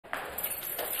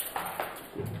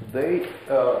Today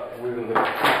we will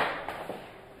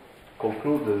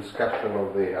conclude the discussion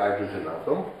of the hydrogen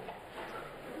atom,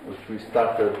 which we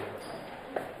started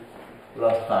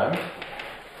last time.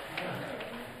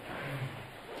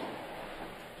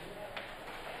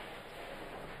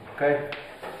 Okay,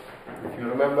 if you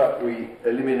remember, we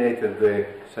eliminated the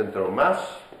center of mass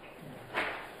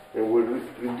and we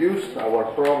reduced our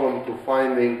problem to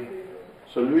finding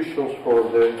solutions for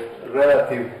the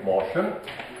relative motion.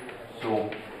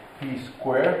 So p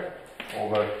squared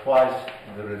over twice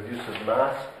the reduced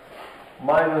mass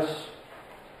minus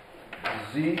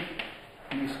z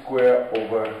p squared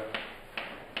over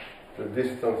the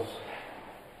distance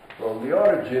from the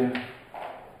origin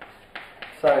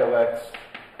psi of x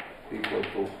equal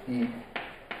to e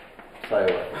psi of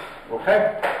x.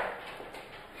 Okay?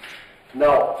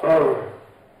 Now,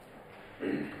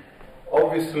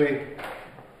 obviously,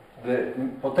 the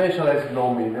potential has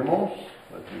no minimums.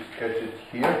 Let me sketch it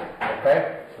here.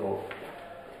 Okay? So,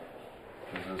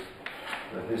 this is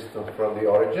the distance from the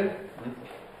origin.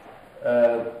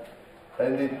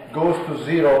 And it goes to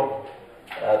 0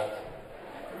 at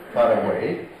far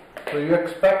away. So you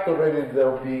expect already there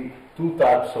will be two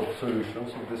types of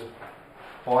solutions at this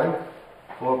point.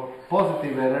 For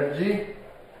positive energy,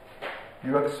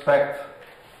 you expect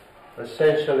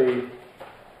essentially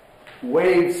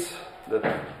waves that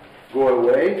go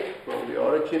away from the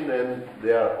origin, and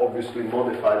they are obviously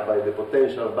modified by the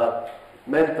potential, but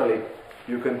mentally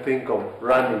you can think of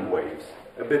running waves,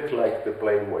 a bit like the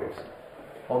plane waves.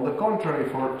 On the contrary,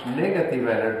 for negative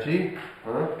energy,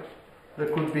 there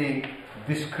could be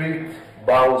discrete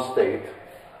bound state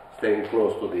staying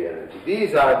close to the energy.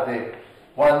 These are the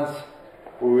ones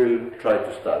we will try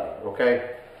to study,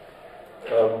 okay?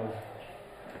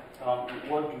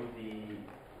 What do the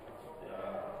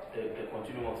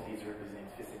continuum of states represent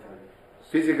physically?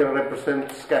 Physically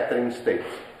represent scattering states.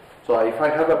 So if I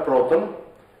have a proton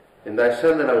and I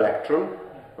send an electron,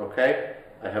 okay,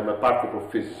 I am a particle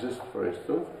physicist, for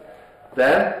instance,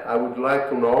 then I would like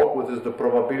to know what is the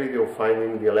probability of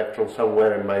finding the electron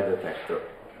somewhere in my detector.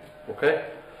 Okay?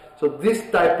 So this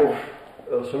type of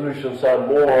solutions are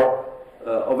more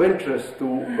of interest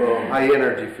to high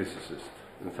energy physicists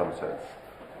in some sense.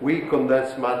 We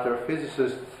condensed matter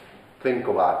physicists think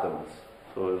of atoms.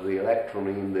 So the electron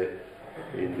in the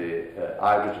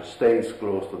hydrogen stays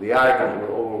close to the hydrogen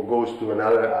or goes to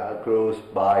another close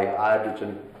by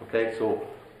hydrogen. Okay, so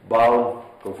bound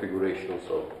configurations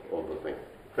of the thing.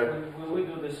 Okay? Will we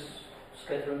do this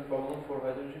scattering problem for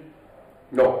hydrogen?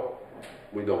 No,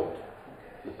 we don't.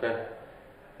 Okay,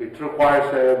 it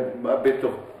requires a bit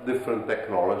of different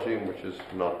technology, which is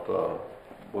not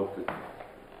what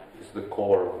is the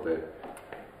core of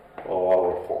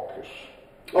our focus.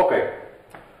 Okay.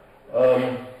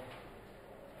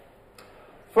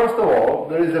 First of all,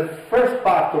 there is a first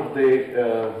part of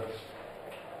the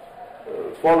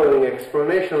following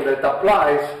explanation that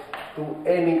applies to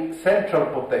any central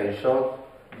potential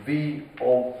V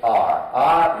of R.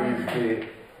 R is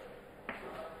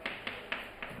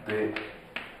the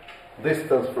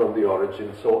distance from the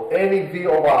origin. So any V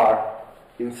of R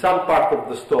in some part of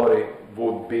the story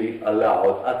would be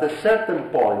allowed. At a certain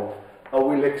point, I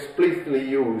will explicitly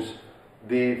use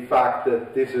the fact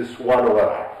that this is 1 over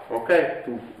R, okay,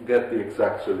 to get the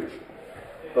exact solution.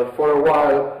 But for a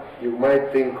while, you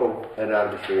might think of an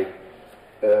arbitrary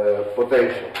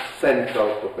potential,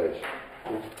 central potential.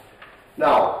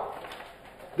 Now,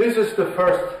 this is the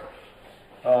first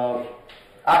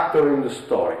actor in the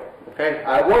story, okay?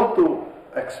 I want to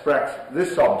express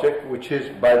this object, which is,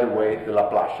 by the way, the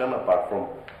Laplacian, apart from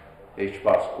h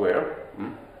bar squared.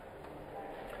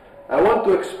 I want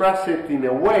to express it in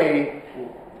a way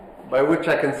by which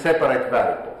I can separate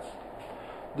variables.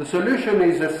 The solution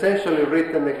is essentially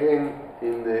written again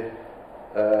in the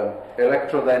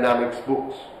electrodynamics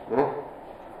books.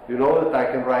 You know that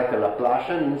I can write a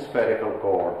Laplacian in spherical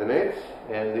coordinates,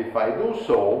 and if I do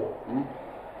so,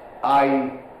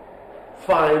 I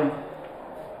find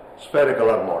spherical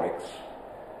harmonics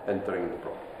entering the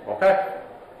problem. Okay?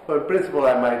 So in principle,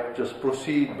 I might just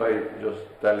proceed by just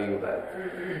telling you that.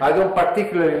 I don't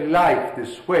particularly like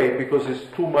this way because it's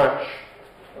too much,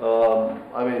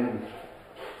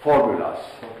 formulas.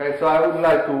 Okay, so I would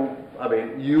like to,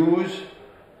 use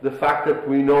the fact that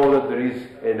we know that there is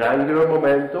an angular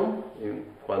momentum in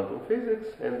quantum physics,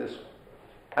 and this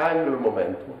angular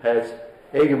momentum has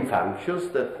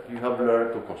eigenfunctions that you have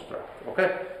learned to construct.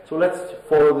 Okay, so let's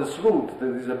follow this route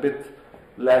that is a bit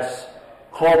less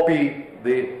copy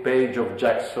the page of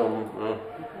Jackson,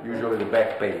 usually the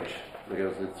back page,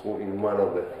 because it's in one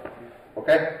of the.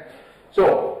 Okay?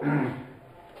 So,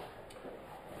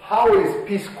 how is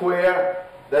p squared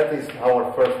That is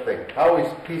our first thing. How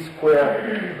is p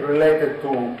squared related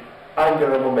to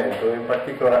angular momentum, in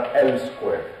particular L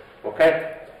squared?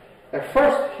 Okay? A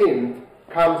first hint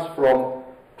comes from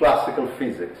classical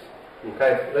physics.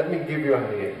 Okay? Let me give you a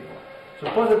hint.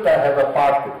 Suppose that I have a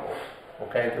particle.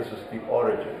 Okay? This is the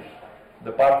origin.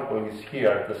 The particle is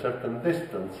here at a certain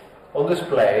distance on this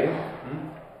plane,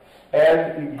 and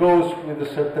it goes with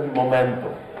a certain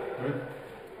momentum.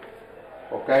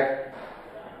 Okay?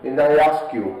 And I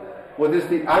ask you, what is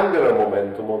the angular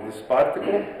momentum of this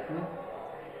particle?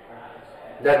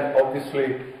 Then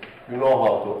obviously you know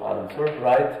how to answer,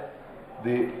 right?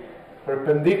 The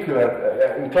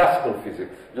perpendicular, in classical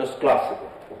physics, just classical,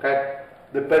 okay?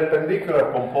 The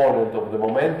perpendicular component of the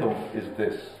momentum is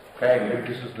this, okay? And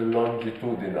this is the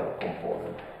longitudinal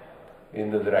component in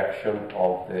the direction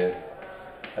of the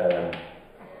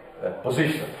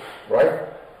position, right?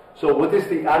 So what is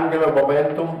the angular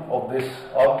momentum of this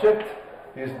object?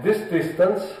 Is this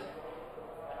distance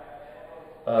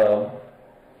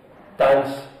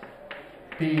times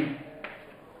p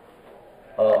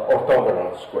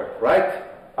orthogonal square, right?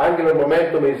 Angular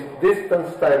momentum is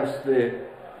distance times the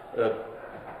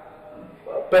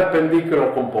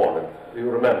perpendicular component. You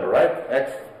remember, right?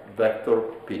 X vector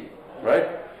p,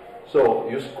 right? So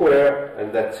you square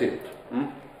and that's it.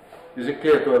 Is it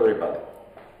clear to everybody?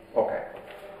 Okay.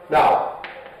 Now,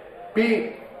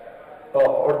 p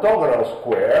orthogonal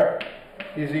square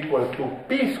is equal to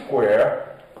p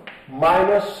square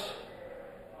minus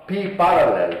p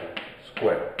parallel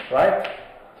square, right?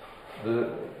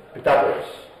 The Pythagoras.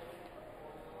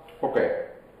 Okay.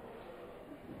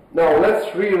 Now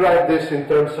let's rewrite this in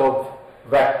terms of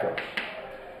vectors.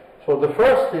 So the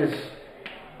first is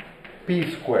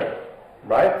p squared,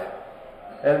 right?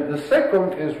 And the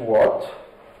second is what?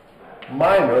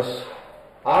 Minus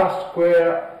r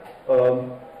square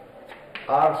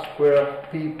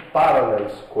p parallel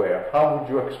square. How would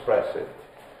you express it?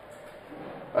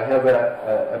 I have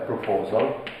a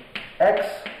proposal. X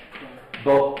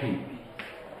dot p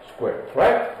squared,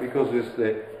 right? Because it's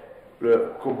the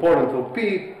component of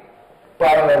p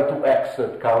parallel to x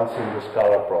that counts in the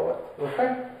scalar product.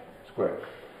 Okay? Squared.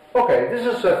 Okay, this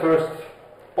is the first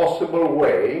possible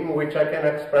way in which I can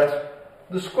express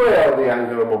the square of the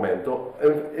angular momentum.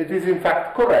 And it is in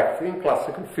fact correct in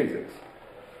classical physics.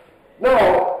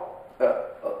 Now,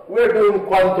 we're doing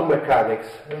quantum mechanics,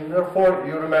 and therefore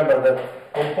you remember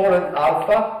that component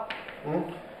alpha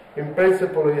in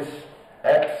principle is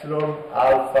epsilon,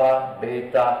 alpha,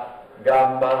 beta,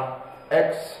 gamma,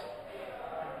 x,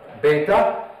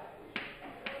 beta,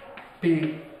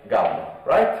 p, gamma,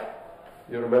 right?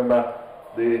 You remember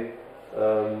the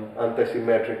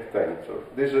antisymmetric tensor.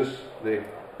 This is the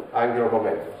angular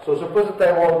momentum. So suppose that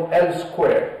I want L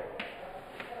squared.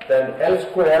 Then L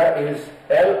square is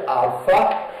L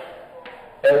alpha,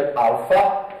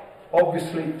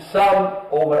 obviously sum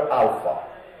over alpha.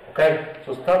 Okay?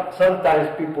 So sometimes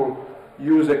people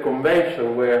use a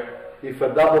convention where if a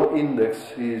double index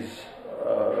is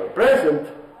present,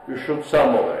 you should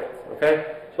sum over it. Okay?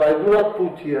 So I do not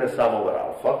put here a sum over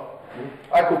alpha.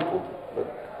 I could put it, but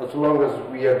as long as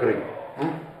we agree.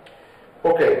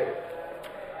 Okay.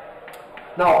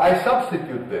 Now I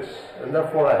substitute this, and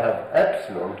therefore I have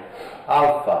epsilon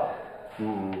alpha.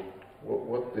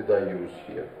 What did I use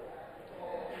here?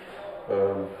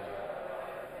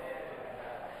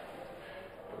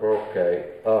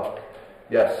 Okay.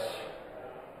 Yes.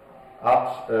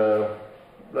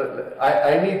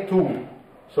 I need two,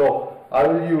 so I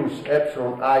will use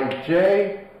epsilon ij,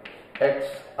 xi,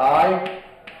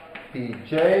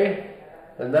 pj,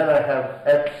 and then I have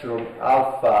epsilon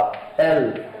alpha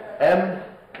lm,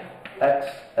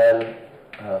 xl,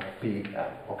 pm.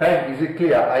 Okay, is it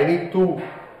clear? I need two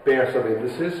pairs of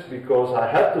indices because I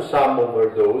have to sum over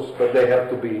those, but they have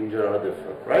to be in general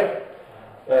different, right?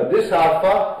 This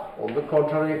alpha, on the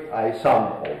contrary, I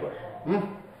sum over.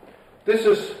 This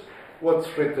is what's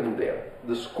written there,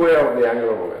 the square of the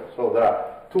angular momentum. So there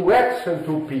are 2x and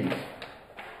 2p's.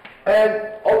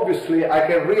 And obviously I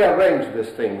can rearrange these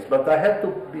things, but I have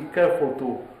to be careful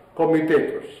to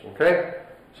commutators, okay?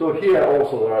 So here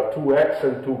also there are 2x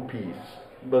and 2p's,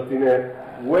 but in a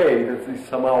way that is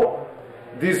somehow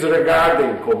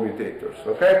disregarding commutators,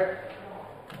 okay?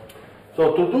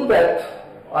 So to do that,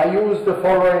 I use the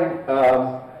following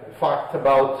fact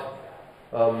about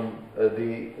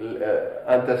the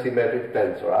antisymmetric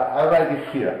tensor. I write it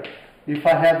here. If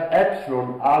I have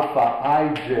epsilon alpha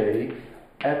ij,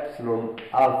 epsilon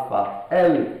alpha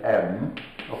lm,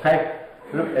 okay,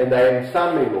 and I am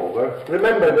summing over,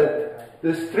 remember that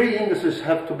these three indices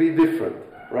have to be different,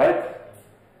 right?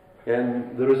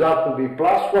 And the result will be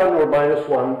 +1 or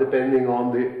 -1 depending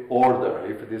on the order,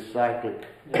 if it is cyclic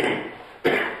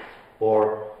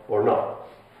or not.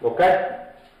 Okay?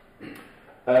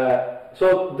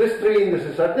 So these three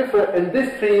indices are different, and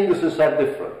these three indices are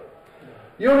different.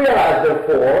 You realize,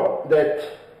 therefore, that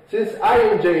since I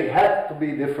and j have to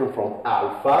be different from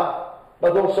alpha,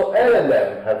 but also L and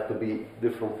M have to be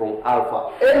different from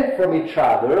alpha and from each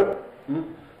other,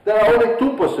 there are only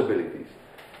two possibilities.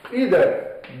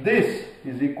 Either this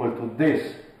is equal to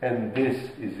this and this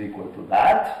is equal to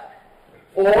that,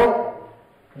 or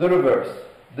the reverse.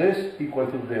 This equal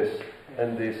to this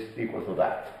and this equal to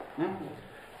that.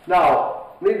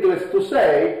 Now, needless to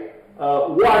say,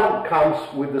 one comes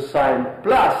with the sign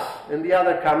plus and the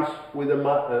other comes with a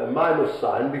minus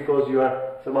sign because you are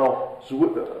somehow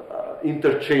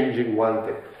interchanging one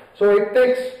thing. So it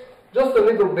takes just a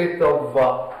little bit of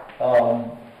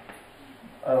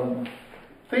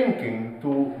thinking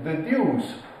to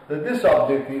deduce that this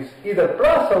object is either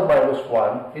plus or minus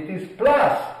 1. It is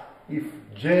plus if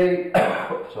j,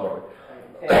 sorry,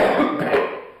 It's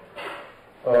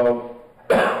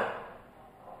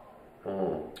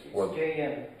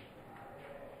JM.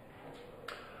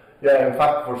 yeah, in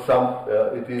fact, for some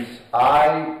it is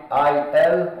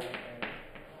IL.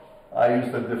 I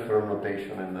used a different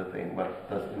notation in the thing, but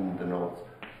that's in the notes.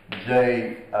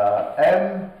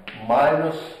 JM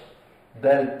minus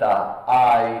delta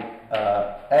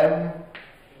IM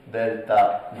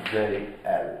delta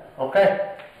JL.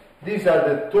 Okay? These are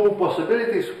the two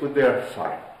possibilities with their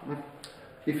sign.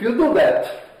 If you do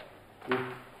that,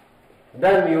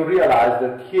 then you realize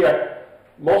that here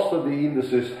most of the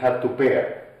indices have to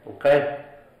pair, okay?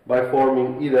 By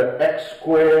forming either x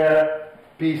squared,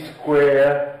 p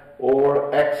squared,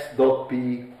 or x dot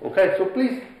p. Okay, so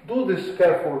please do this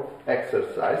careful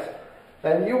exercise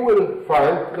and you will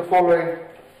find the following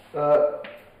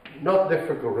not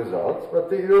difficult results,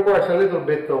 but it requires a little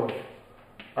bit of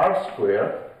r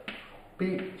squared,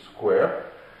 p squared,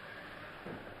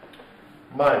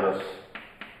 minus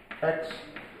x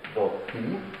dot p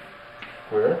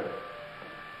squared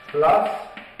plus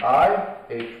I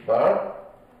h bar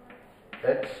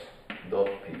x dot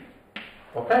p.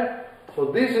 Okay? So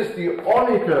this is the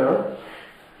only term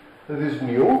that is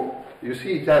new. You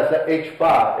see it has the h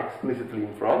bar explicitly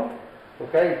in front.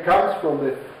 Okay? It comes from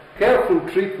the careful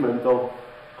treatment of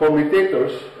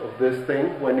commutators of this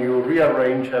thing. When you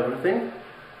rearrange everything,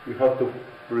 you have to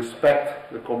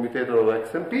respect the commutator of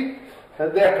x and p,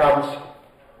 and there comes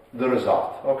the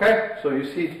result. Okay? So you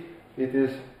see it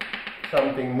is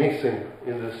something missing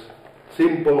in this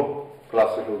simple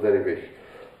classical derivation.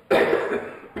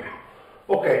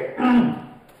 Okay,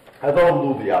 I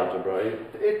don't do the algebra.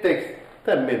 It takes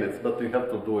 10 minutes, but you have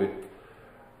to do it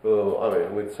I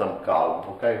mean, with some calm,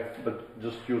 okay? But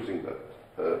just using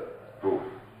that rule.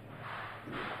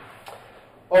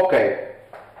 Okay,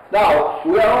 now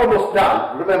we are almost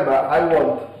done. Remember, I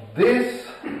want this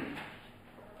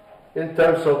in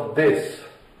terms of this.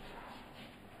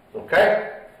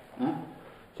 Okay?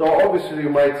 So obviously you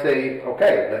might say,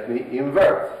 okay, let me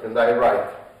invert, and I write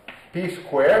p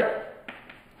squared,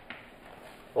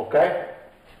 okay?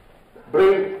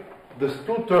 Bring these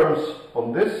two terms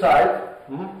on this side,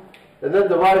 and then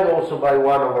divide also by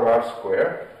 1 over r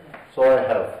squared. So I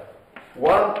have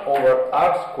 1 over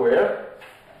r squared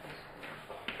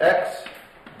x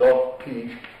dot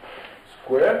p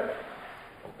squared,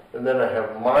 and then I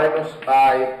have minus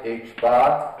I h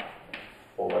bar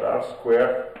over r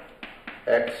squared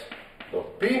x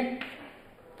dot p,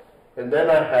 and then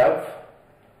I have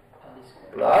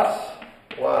plus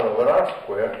 1 over r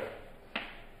squared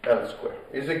L squared.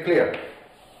 Is it clear?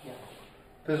 Yeah.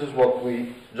 This is what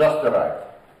we just derived.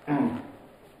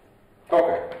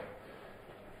 Okay.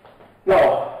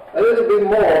 Now, a little bit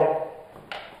more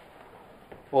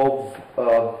of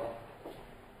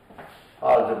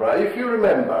algebra. If you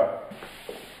remember,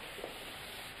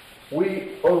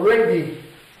 we already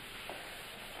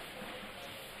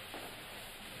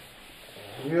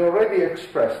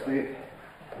expressed the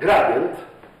gradient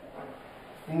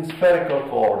in spherical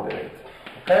coordinate.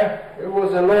 Okay? It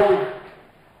was a long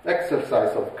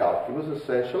exercise of calculus,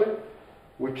 essentially,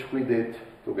 which we did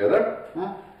together.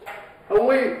 And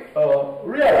we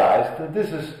realized that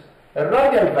this is a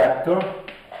radial vector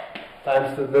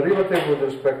times the derivative with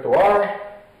respect to r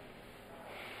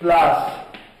plus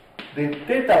the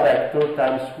theta vector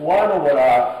times 1 over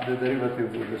r, the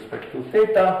derivative with respect to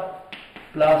theta,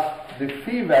 plus the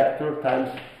phi vector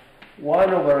times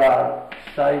 1 over r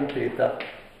sine theta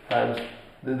times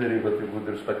the derivative with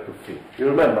respect to phi. You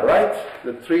remember, right?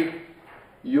 The three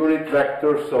unit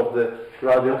vectors of the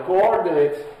radial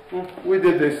coordinates. We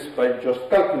did this by just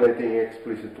calculating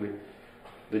explicitly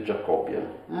the Jacobian.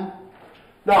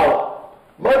 Now,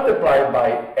 multiplied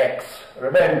by x.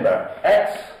 Remember,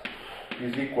 x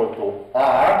is equal to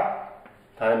r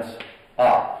times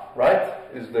r, right?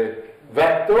 Is the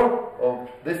vector of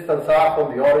distance r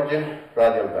from the origin,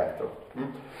 radial vector.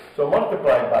 So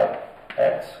multiply by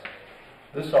x,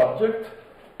 this object,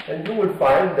 and you will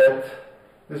find that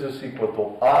this is equal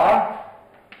to r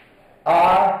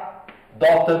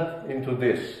dotted into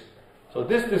this. So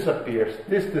this disappears,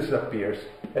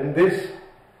 and this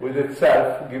with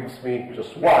itself gives me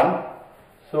just 1.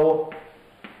 So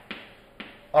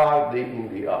r d in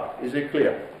the r. Is it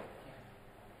clear?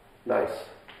 Nice.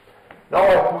 Now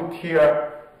I put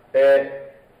here,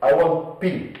 I want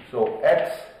p, so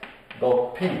x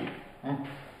dot p.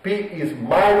 P is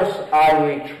minus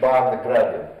I h bar, the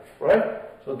gradient, right?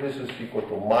 So this is equal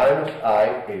to minus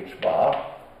I h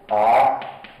bar r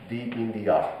d in the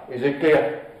r. Is it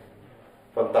clear?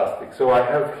 Fantastic. So I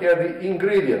have here the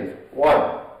ingredient,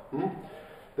 1.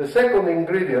 The second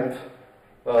ingredient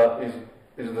is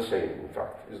the same, in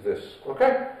fact, is this.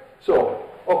 Okay? So,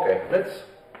 okay, let's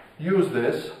use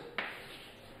this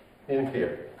in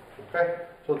here. Okay?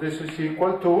 So this is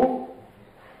equal to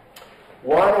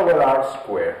 1 over r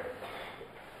squared.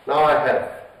 Now I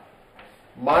have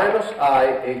minus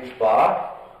I h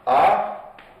bar r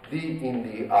d in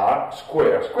the r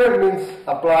square. Square means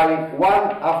applying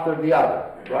one after the other,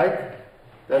 right?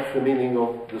 That's the meaning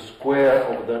of the square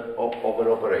of an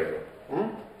operator.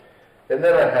 And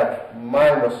then I have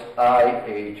minus I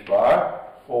h bar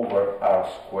over r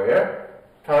square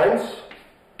times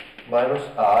minus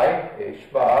I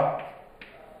h bar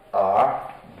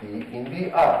r d in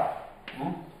the r.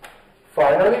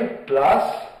 Finally,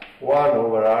 plus 1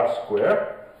 over r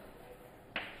square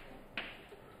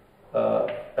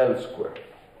L square.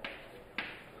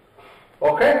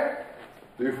 Okay?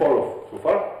 Do you follow so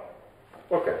far?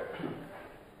 Okay.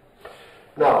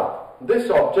 Now, this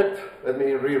object, let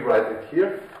me rewrite it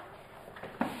here.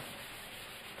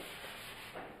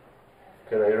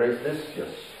 Can I erase this? Yes.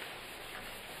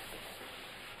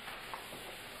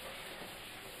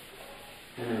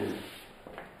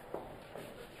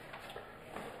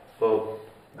 So,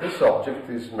 this object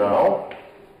is now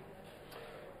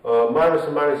minus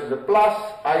and minus is a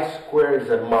plus, I square is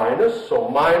a minus, so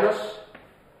minus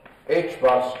h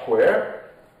bar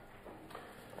square.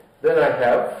 Then I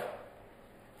have,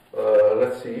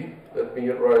 let's see, let me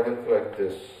write it like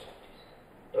this.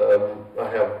 I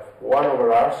have 1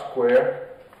 over r square,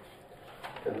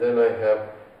 and then I have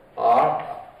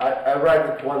r, I write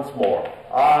it once more,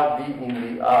 r d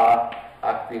in the r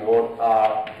acting on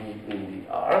r d in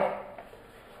the r.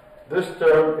 This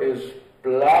term is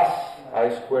plus,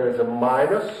 I square is a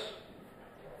minus,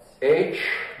 h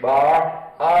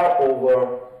bar r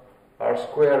over r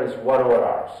square is 1 over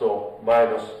r, so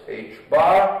minus h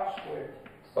bar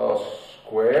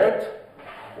squared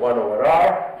 1 over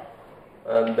r,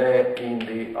 and then in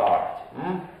the r,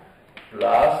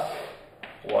 plus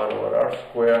 1 over r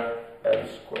square L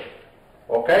squared.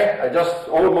 Okay, I just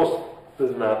almost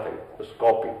did nothing, just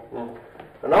copy.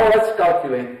 And now let's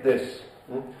calculate this.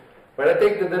 When I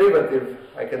take the derivative,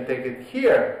 I can take it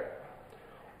here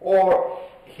or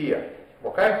here.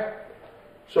 Okay?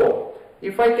 So,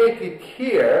 if I take it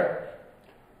here,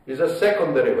 is a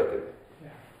second derivative.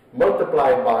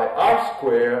 Multiplied by r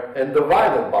squared and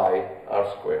divided by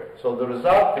r squared. So the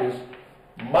result is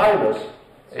minus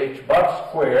h bar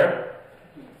squared,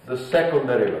 the second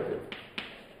derivative.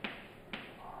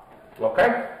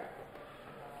 Okay?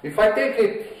 If I take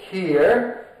it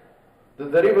here, the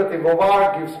derivative of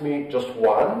r gives me just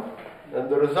 1, and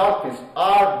the result is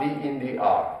r d in the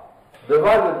r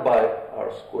divided by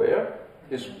r squared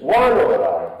is 1 over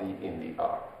r d in the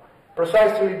r.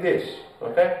 Precisely this,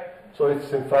 okay? So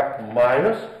it's in fact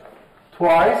minus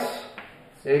twice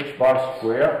h bar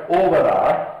squared over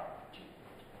r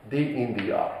d in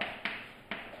the r.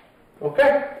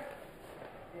 Okay?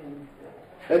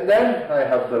 And then I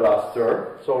have the last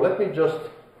term. So let me just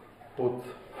put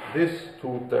these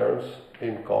two terms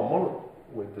in common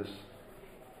with this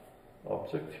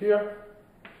object here.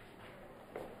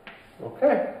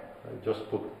 Okay, I just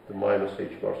put the minus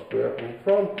h bar square in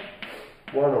front,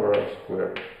 1 over r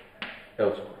squared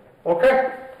L squared.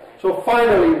 Okay, so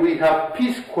finally we have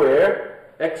p squared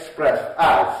expressed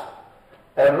as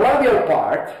a radial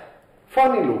part,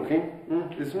 funny looking,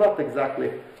 it's not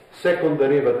exactly second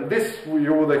derivative. This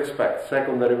you would expect,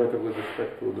 second derivative with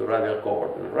respect to the radial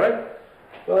coordinate, right?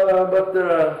 But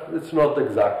it's not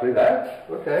exactly that.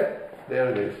 Okay, there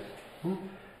it is.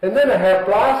 And then I have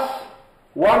plus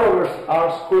 1 over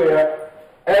r square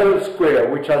L square,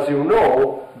 which, as you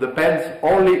know, depends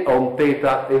only on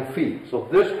theta and phi. So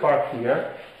this part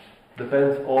here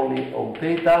depends only on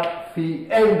theta, phi,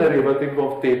 and derivative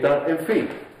of theta and phi.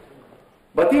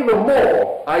 But even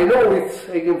more, I know its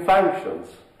eigenfunctions.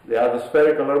 They are the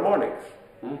spherical harmonics.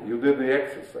 You did the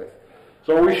exercise.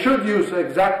 So we should use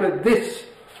exactly this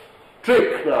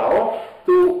trick now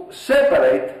to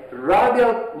separate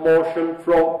radial motion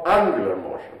from angular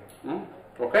motion.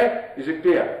 Okay? Is it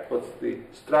clear? What's the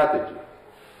strategy?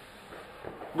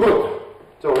 Good.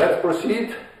 So let's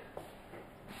proceed.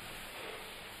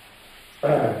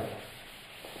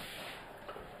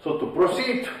 So to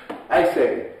proceed, I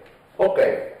say,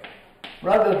 okay,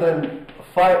 rather than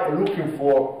looking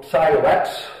for psi of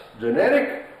x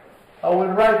generic, I will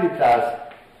write it as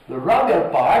the radial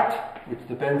part, which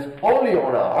depends only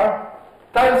on r,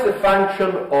 times a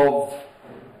function of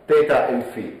theta and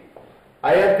phi.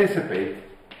 I anticipate,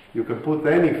 you can put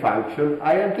any function,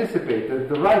 I anticipate that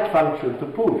the right function to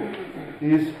put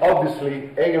is obviously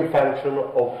eigenfunction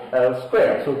of L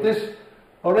squared. So this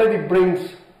already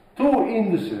brings two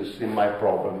indices in my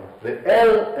problem, the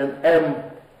L and M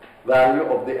value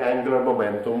of the angular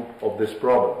momentum of this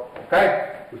problem,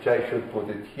 okay? Which I should put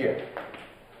it here.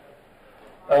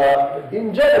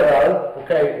 In general,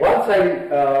 okay, once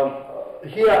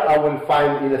here I will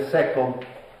find in a second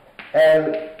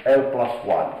L plus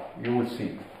 1, you will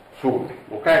see soon,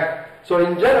 okay? So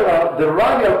in general, the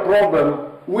radial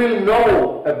problem will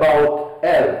know about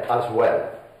L as well,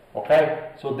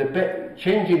 okay? So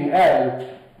changing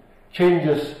L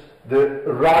changes the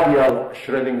radial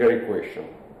Schrödinger equation.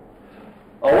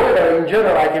 However, in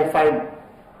general, I can find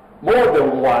more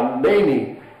than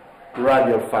many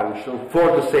radial functions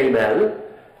for the same L,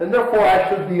 and therefore I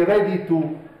should be ready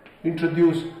to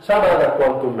introduce some other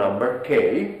quantum number,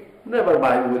 k. Never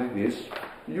mind what it is.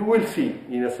 You will see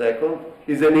in a second.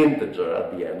 It's an integer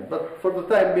at the end, but for the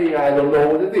time being, I don't know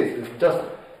what it is. It's just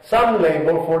some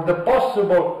label for the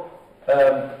possible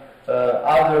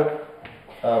other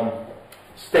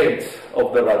states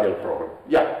of the radial problem.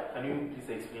 Yeah. Can you please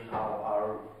explain how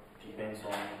R depends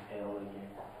on L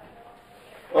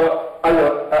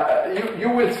again? You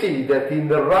will see that in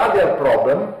the radial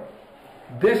problem,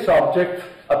 this object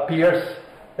appears,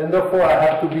 and therefore I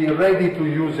have to be ready to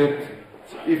use it.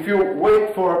 If you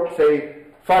wait for, say,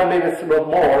 5 minutes, not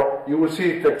more, you will see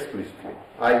it explicitly.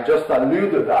 I just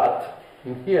alluded that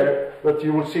in here, but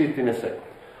you will see it in a second.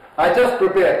 I just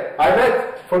prepared. I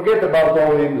might forget about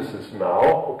all indices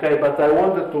now, okay, but I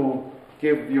wanted to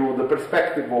give you the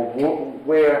perspective of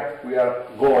where we are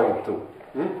going to.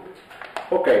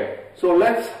 Okay, so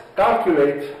let's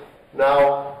calculate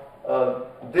now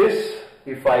this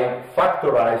if I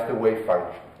factorize the wave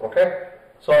function, okay?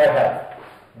 So I have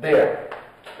there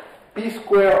p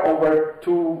squared over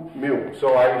 2 mu,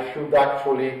 so I should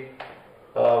actually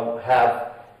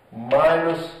have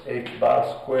minus h bar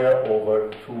squared over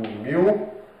 2 mu,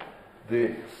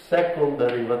 the second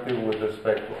derivative with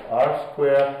respect to r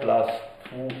squared plus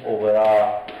 2 over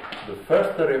r, the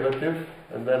first derivative,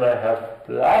 and then I have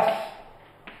plus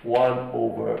 1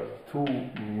 over 2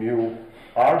 mu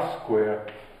r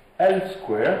squared L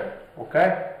squared,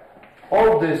 okay?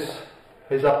 All this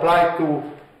is applied to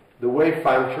the wave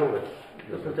function.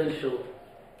 The potential.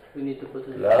 We need the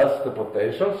potential. Plus the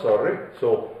potential, sorry.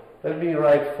 So let me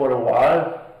write for a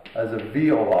while as a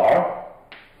V of R,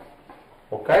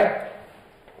 okay?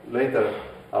 Later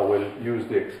I will use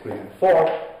the explicit form.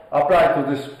 Apply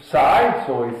to this side,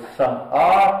 so it's some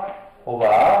R over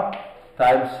R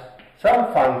times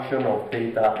some function of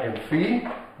theta and phi.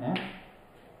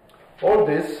 All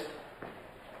this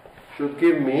should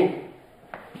give me,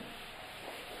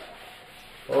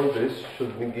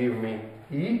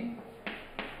 E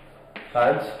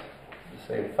times the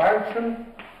same function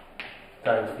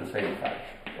times the same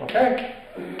function. Okay?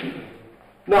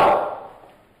 Now,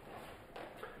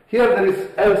 here there is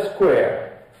L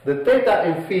squared. The theta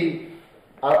and phi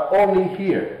are only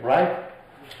here, right?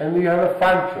 And you have a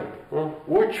function.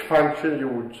 Which function you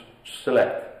would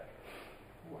select?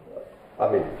 I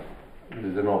mean, it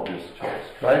is an obvious choice,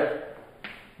 right?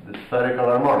 The spherical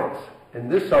harmonics. And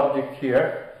this object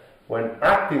here, when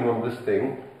acting on this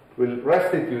thing, will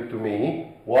restitute to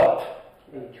me what?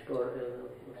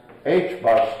 H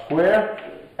bar square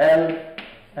L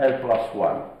plus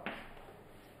 1.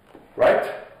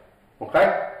 Right?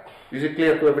 Okay? Is it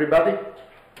clear to everybody?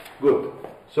 Good.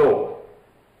 So,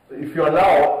 if you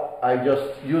allow, I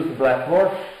just use the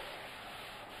blackboard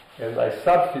and I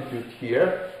substitute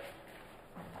here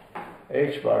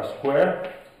H bar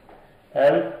square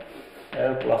L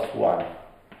plus 1.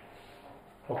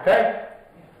 Okay?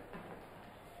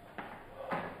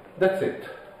 That's it.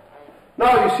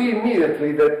 Now you see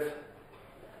immediately that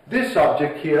this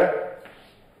object here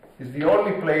is the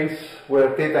only place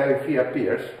where theta and phi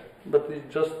appears, but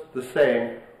it's just the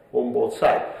same on both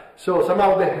sides. So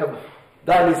somehow they have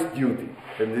done its duty,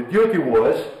 and the duty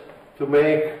was to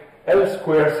make L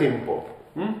square simple.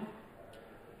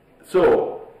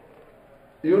 So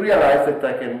you realize that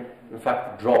I can in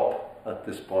fact drop at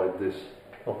this point this,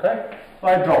 okay? So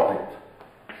I drop it.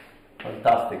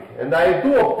 Fantastic. And I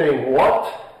do obtain what?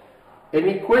 An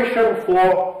equation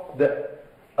for the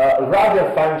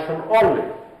radial function only.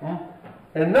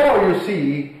 And now you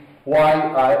see why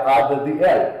I added the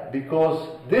L, because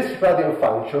this radial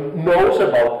function knows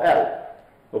about L.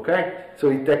 Okay?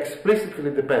 So it explicitly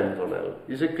depends on L.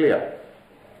 Is it clear?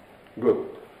 Good.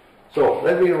 So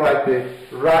let me write the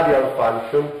radial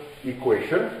function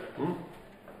equation.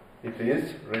 It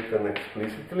is written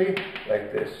explicitly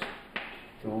like this.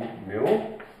 2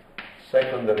 mu,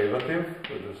 second derivative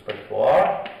with respect to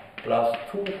r, plus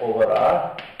 2 over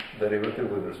r, derivative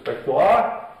with respect to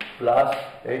r, plus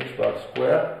h bar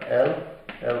square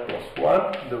L plus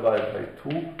 1 divided by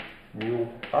 2 mu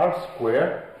r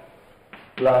square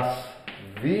plus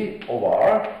v over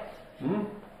r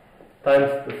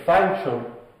times the function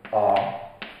r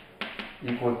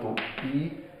equal to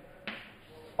e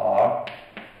r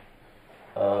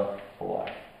over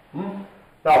r.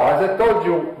 Now, as I told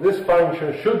you, this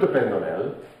function should depend on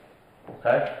L,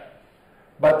 okay?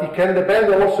 But it can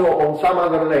depend also on some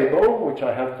other label, which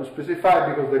I have to specify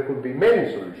because there could be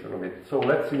many solutions of it. So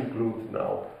let's include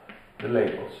now the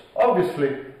labels.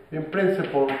 Obviously, in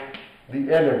principle,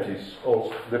 the energies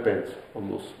also depends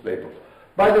on those labels.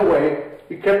 By the way,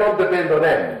 it cannot depend on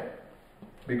M,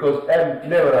 because M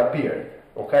never appeared,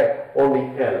 okay?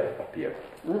 Only L appeared.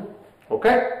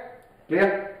 Okay?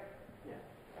 Clear?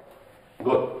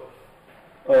 Good.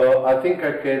 I think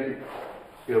I can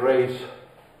erase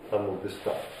some of this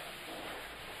stuff.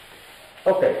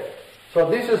 Okay, so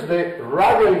this is the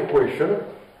radial equation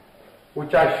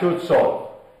which I should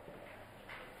solve.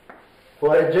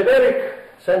 For a generic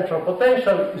central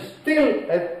potential, it's still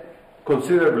a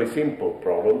considerably simple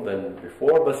problem than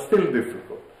before, but still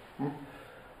difficult.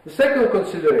 The second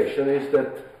consideration is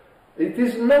that it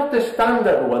is not a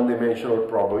standard one-dimensional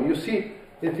problem. You see,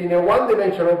 that in a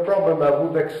one-dimensional problem I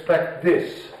would expect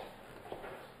this,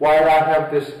 while I have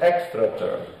this extra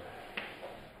term.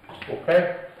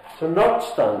 Okay? So not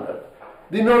standard.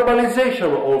 The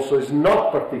normalization also is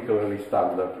not particularly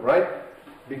standard, right?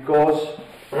 Because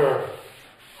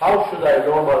how should I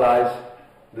normalize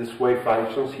these wave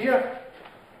functions here?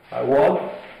 I want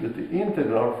that the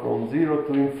integral from 0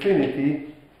 to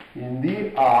infinity in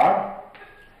dr,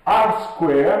 r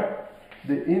square,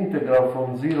 the integral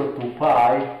from 0 to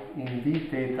pi in d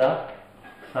theta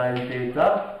sine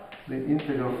theta, the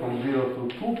integral from 0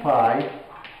 to 2 pi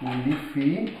in d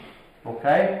phi,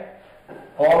 okay,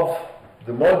 of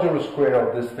the modular square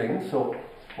of this thing, so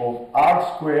of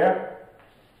r square,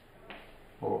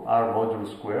 or r modular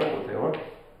square, whatever,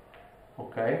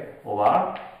 okay, of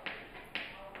r,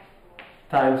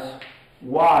 times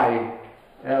y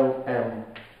lm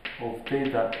of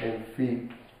theta and phi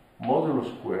modular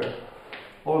square.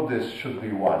 All this should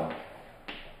be 1.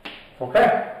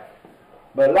 Okay?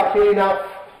 But luckily enough,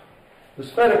 the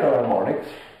spherical harmonics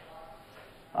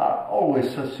are always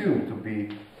assumed to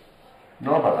be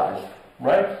normalized,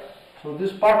 right? So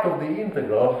this part of the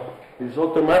integral is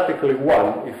automatically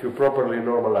 1 if you properly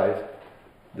normalize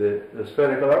the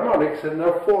spherical harmonics, and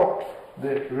therefore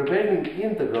the remaining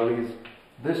integral is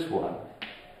this one.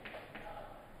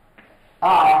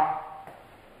 R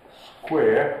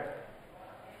square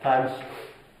times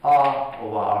r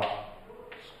of r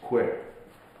squared.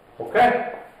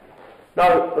 Okay?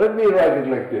 Now, let me write it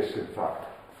like this, in fact.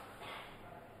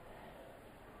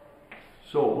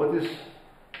 So, what is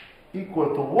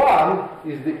equal to 1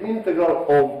 is the integral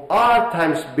of r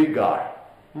times big R.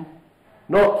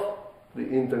 Not the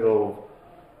integral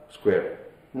of square.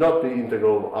 Not the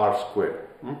integral of r squared.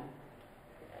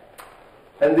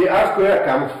 And the r square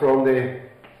comes from the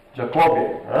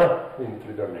Jacobian in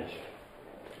 3 dimensions.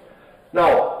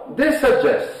 Now, this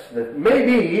suggests that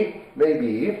maybe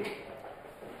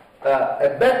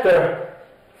a better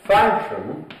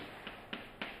function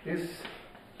is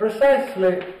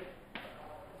precisely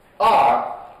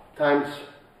r times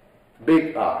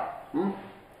big R.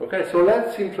 Okay, so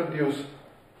let's introduce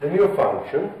the new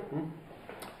function.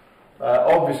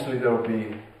 Obviously there will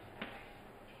be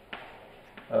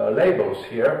labels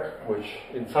here, which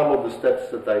in some of the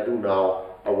steps that I do now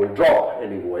I will drop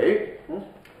anyway.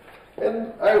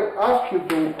 And I ask you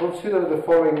to consider the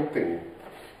following thing.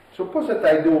 Suppose that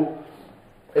I do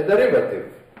a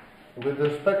derivative with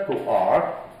respect to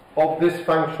r of this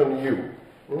function u.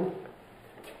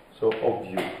 So of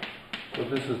u. So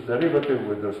this is derivative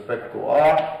with respect to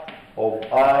r of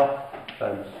r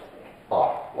times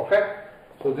r. Okay?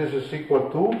 So this is equal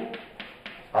to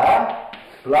r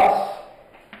plus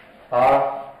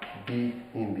r d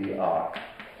in the r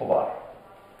of r.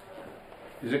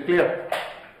 Is it clear?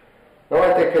 Now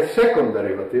I take a second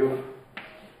derivative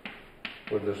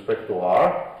with respect to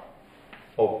r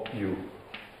of u.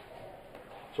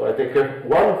 So I take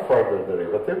one further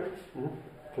derivative,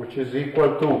 which is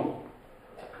equal to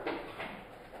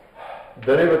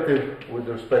derivative with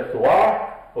respect to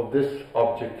r of this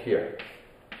object here,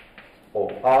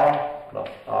 of r plus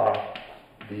r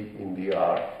d in the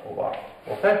r of r.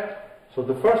 Okay? So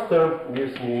the first term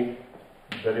gives me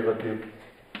derivative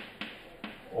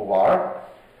of r.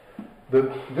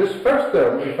 This first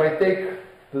term, if I take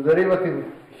the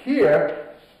derivative here,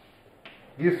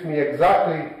 gives me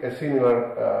exactly a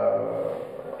similar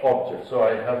object. So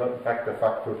I have in fact a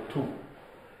factor 2.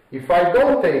 If I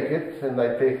don't take it, and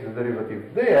I take the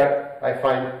derivative there, I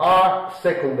find r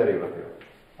second derivative.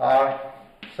 R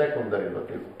second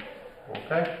derivative.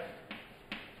 Okay?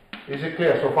 Is it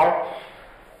clear so far?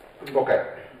 Okay.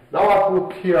 Now I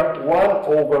put here 1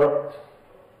 over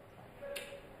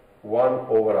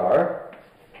r.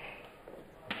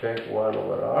 Okay, 1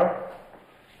 over r,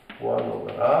 1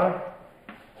 over r,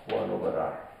 1 over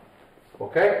r.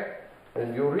 Okay?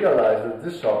 And you realize that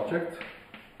this object,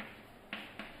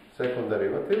 second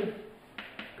derivative,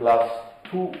 plus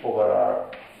 2 over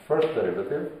r, first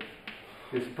derivative,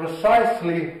 is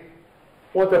precisely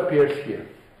what appears here.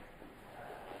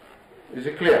 Is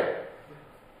it clear?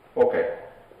 Okay.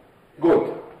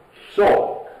 Good.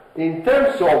 So, in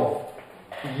terms of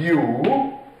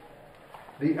u,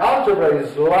 the algebra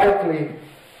is slightly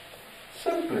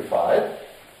simplified,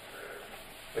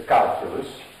 the calculus.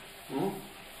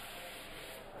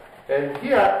 And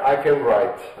here I can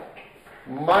write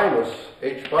minus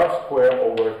h bar square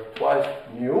over twice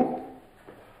mu.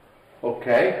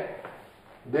 Okay.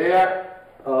 There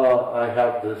I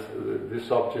have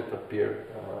this object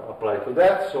applied to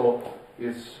that, so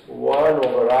it's 1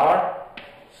 over r,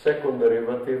 second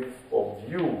derivative of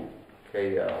u,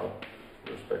 kl,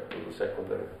 with respect to the second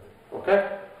derivative.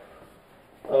 Okay?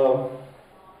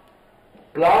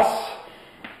 Plus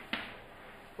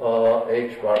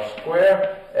h bar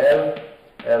square, l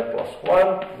plus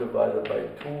 1 divided by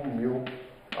 2 mu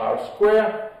r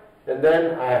square, and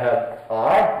then I have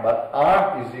r, but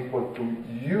r is equal to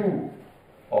u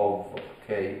of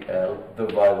kl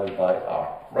divided by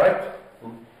r, right?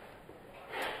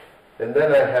 And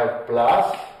then I have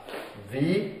plus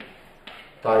v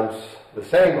times the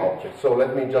same object. So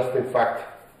let me just in fact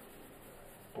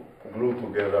glue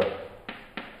together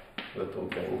the two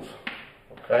things.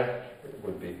 Okay? It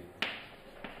would be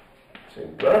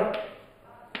simpler.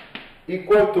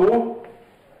 Equal to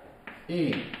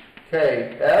E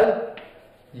KL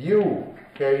U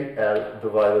KL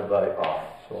divided by R.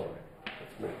 Sorry.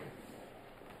 Let's make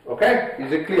it. Okay?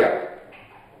 Is it clear?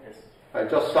 Yes. I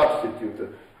just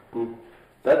substituted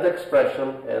that expression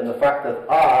and the fact that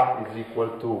R is equal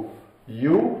to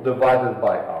U divided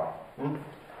by R.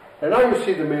 And now you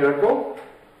see the miracle.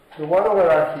 The 1 over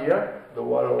R here, the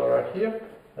 1 over R here,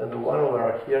 and the 1 over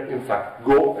R here, in fact,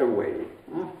 go away.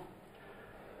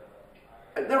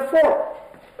 And therefore,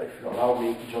 if you allow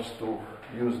me just to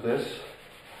use this,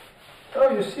 now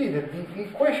you see that the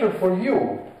equation for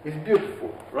U is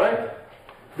beautiful, right?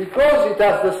 Because it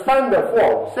has the standard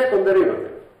form, second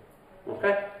derivative.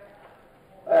 Okay?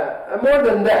 And more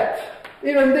than that,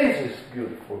 even this is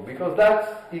beautiful, because that's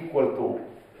equal to,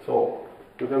 so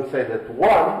you can say that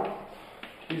 1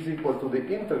 is equal to the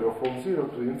integral from 0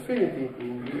 to infinity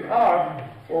in the R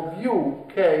of U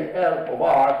K L of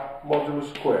R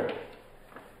modulus squared.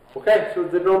 Okay, so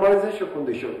the normalization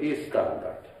condition is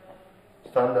standard.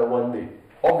 Standard 1D.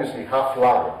 Obviously half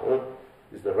line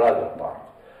is the radial part.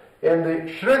 And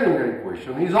the Schrödinger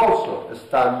equation is also a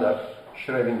standard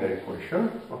Schrödinger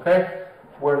equation, okay,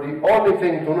 where the only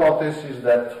thing to notice is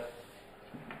that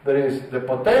there is the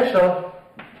potential,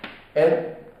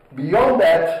 and beyond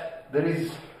that there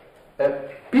is a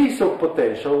piece of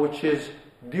potential which is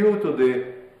due to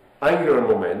the angular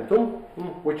momentum,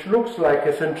 which looks like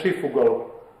a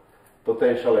centrifugal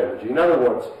potential energy. In other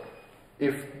words,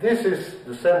 if this is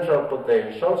the central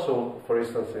potential, so for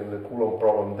instance in the Coulomb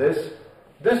problem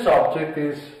this object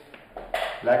is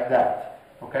like that,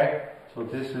 okay? So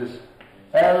this is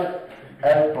L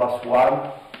plus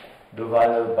 1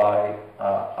 divided by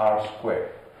R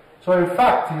squared. So in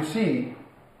fact you see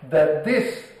that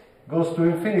this goes to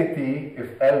infinity,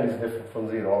 if L is different from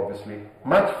 0 obviously,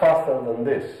 much faster than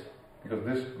this. because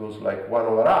this goes like 1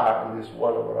 over r, and this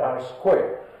 1 over r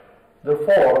squared.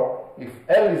 Therefore, if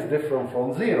L is different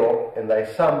from 0, and I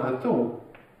sum the two,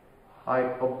 I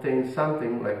obtain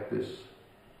something like this.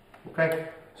 Okay?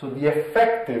 So the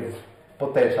effective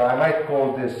potential, I might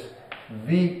call this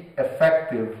V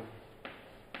effective,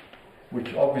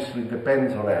 which obviously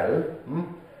depends on L,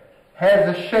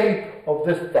 has a shape of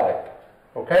this type.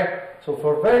 Okay? So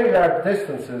for very large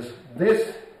distances,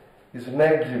 this is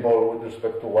negligible with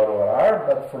respect to 1 over r,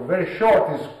 but for very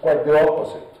short, it's quite the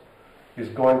opposite. It's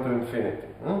going to infinity.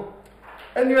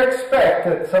 And you expect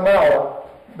that somehow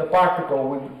the particle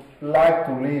would like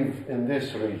to live in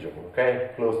this region,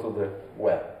 okay, close to the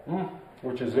well,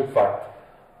 which is in fact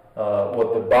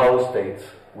what the bound states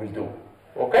will do.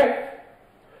 Okay?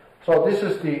 So this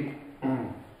is the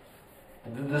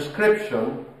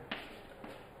description.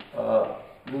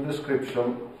 The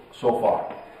description so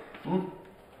far.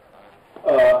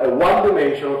 A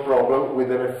one-dimensional problem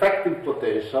with an effective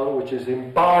potential, which is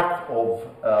in part of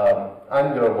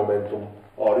angular momentum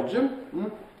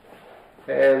origin,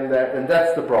 and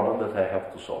that's the problem that I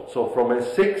have to solve. So from a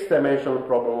six-dimensional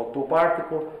problem of two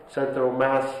particles, center of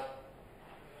mass,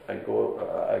 I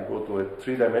go to a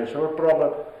three-dimensional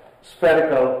problem,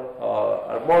 spherical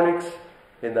harmonics,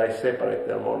 and I separate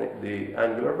the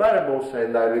angular variables,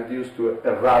 and I reduce to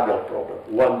a radial problem,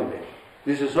 one dimension.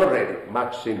 This is already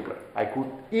much simpler. I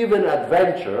could even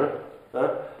adventure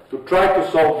to try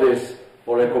to solve this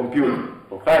on a computer.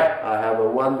 Okay? I have a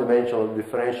one-dimensional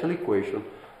differential equation,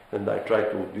 and I try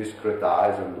to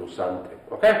discretize and do something.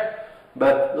 Okay?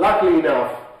 But luckily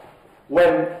enough,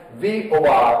 when V of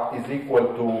r is equal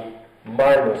to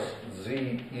minus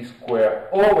z e squared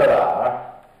over r,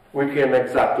 we can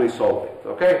exactly solve it.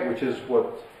 Okay? Which is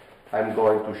what I'm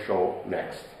going to show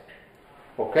next.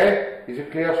 Okay? Is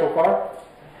it clear so far?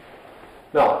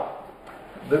 Now,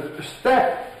 the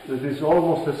step that is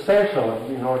almost essential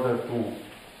in order to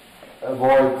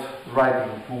avoid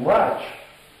writing too much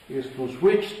is to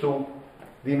switch to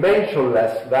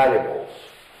dimensionless variables.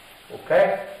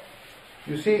 Okay?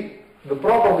 You see, the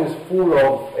problem is full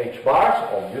of h-bars,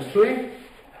 obviously,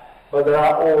 but there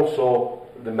are also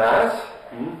the mass,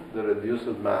 the reduced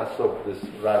mass of this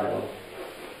radial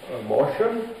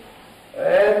motion,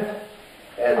 and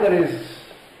there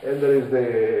is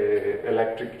the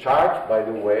electric charge, by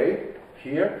the way,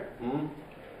 here.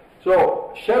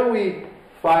 So, shall we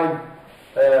find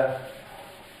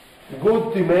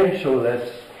good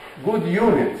dimensionless, good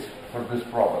units for this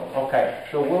problem? Okay,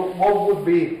 so what would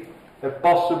be a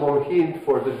possible hint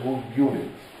for the good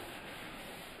units?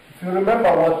 If you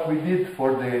remember what we did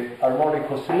for the harmonic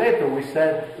oscillator, we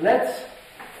said, let's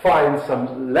find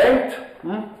some length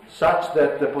such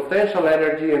that the potential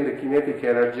energy and the kinetic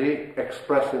energy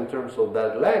expressed in terms of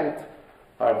that length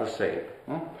are the same.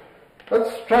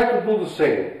 Let's try to do the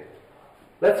same.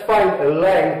 Let's find a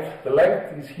length. The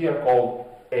length is here called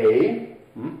A,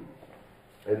 and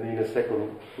in a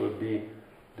second will be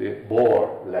the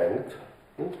Bohr length,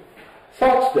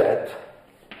 such that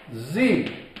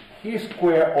Z E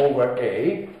squared over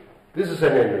A, this is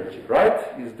an energy, right?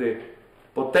 Is the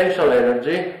potential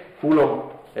energy, Coulomb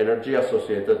energy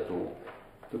associated to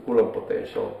the Coulomb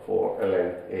potential for a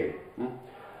length A.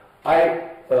 I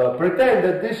pretend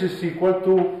that this is equal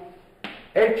to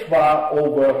h bar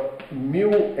over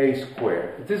mu A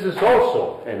squared. This is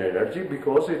also an energy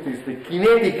because it is the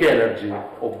kinetic energy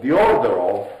of the order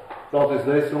of, notice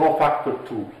there is no factor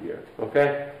 2 here,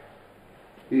 okay?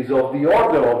 Is of the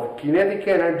order of kinetic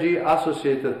energy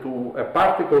associated to a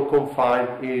particle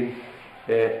confined in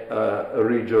a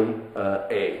region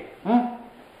A.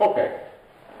 Okay,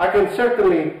 I can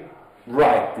certainly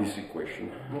write this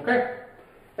equation, okay?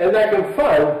 And I can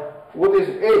find what is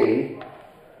A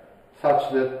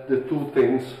such that the two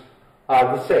things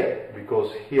are the same,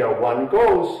 because here one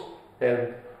goes,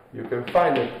 and you can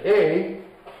find that A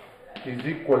is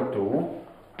equal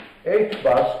to h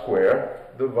bar squared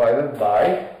divided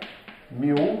by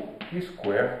mu E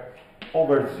squared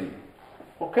over Z.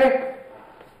 Okay?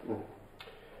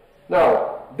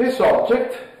 Now, this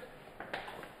object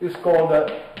is called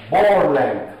the Bohr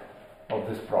length of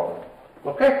this problem.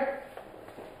 Okay?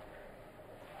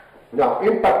 Now,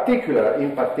 in particular,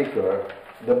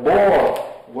 the Bohr,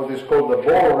 what is called the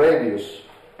Bohr radius,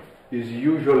 is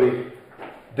usually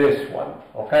this one.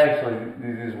 Okay? So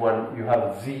this is when you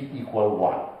have Z equal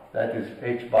 1. That is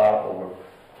h bar over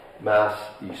mass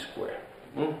E squared.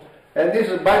 And this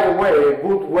is, by the way, a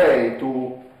good way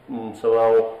to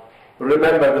somehow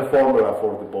remember the formula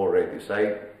for the Bohr radius.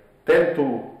 I tend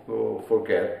to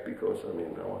forget because, I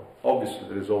mean, obviously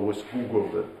there is always Google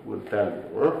that will tell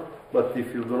you. But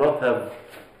if you do not have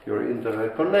your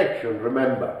internet connection,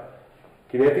 remember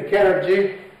kinetic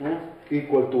energy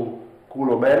equal to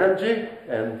Coulomb energy,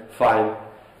 and find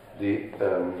the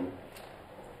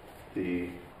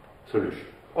solution.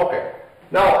 Okay,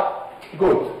 now,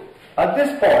 good. At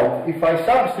this point, if I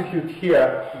substitute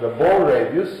here the ball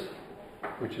radius,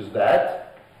 which is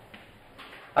that,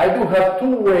 I do have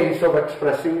two ways of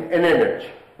expressing an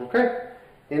energy, okay?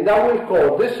 And I will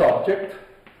call this object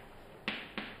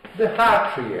the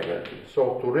Hartree energy.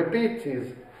 So to repeat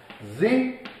is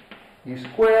Z E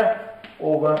squared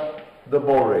over the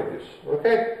ball radius,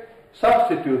 okay?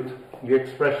 Substitute the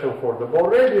expression for the ball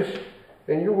radius,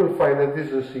 and you will find that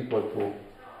this is equal to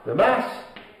the mass,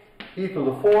 e to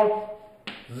the 4th,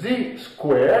 Z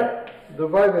squared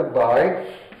divided by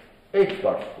h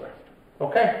bar squared,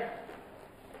 okay?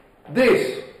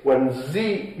 This, when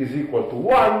Z is equal to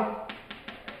 1,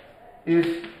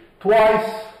 is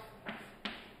twice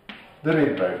the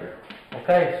Rydberg,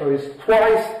 okay? So it's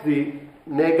twice the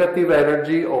negative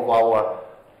energy of our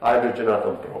hydrogen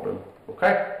atom problem,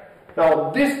 okay?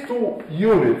 Now, these two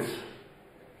units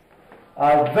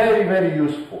are very, very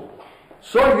useful.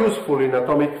 So useful in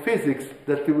atomic physics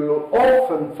that you will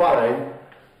often find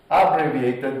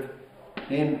abbreviated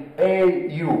in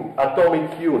AU,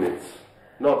 atomic units.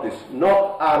 Notice,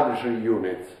 not arbitrary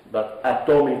units, but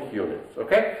atomic units,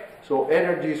 okay? So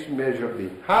energy is measured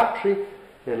in Hartree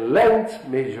and length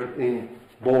measured in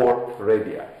Bohr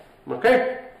radii,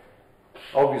 okay?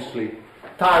 Obviously,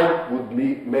 time would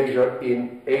be measured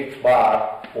in h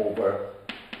bar over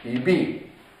EB,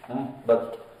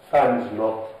 but time is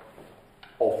not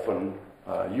often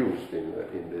used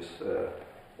in this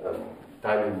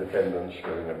time-independent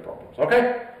Schrödinger problems.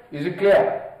 Okay? Is it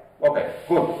clear? Okay,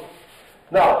 good.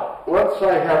 Now, once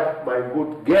I have my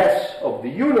good guess of the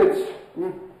units,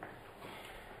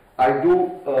 I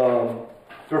do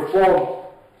perform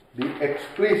the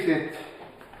explicit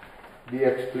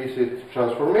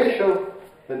transformation,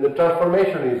 and the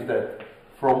transformation is that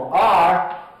from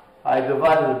R I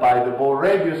divide it by the ball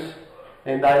radius,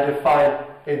 and I define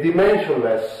a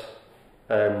dimensionless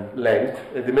length,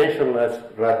 a dimensionless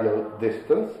radial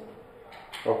distance.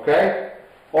 Okay?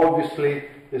 Obviously,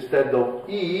 instead of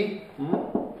E,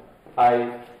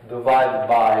 I divide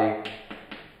by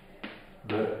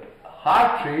the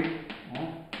Hartree,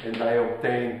 and I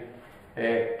obtain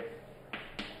a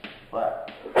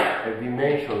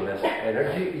dimensionless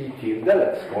energy, E tilde,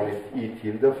 let's call it E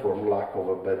tilde for lack of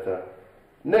a better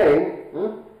name.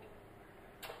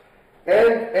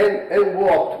 And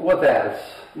what else?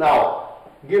 Now,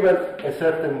 given a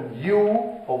certain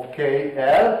U of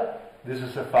KL, this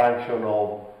is a function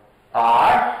of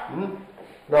R.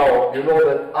 Now, you know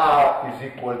that R is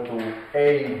equal to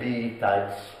AB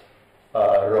times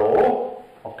rho.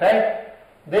 Okay?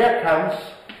 There comes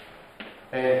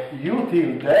a U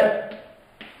tilde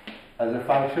as a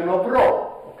function of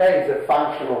rho. Okay? It's a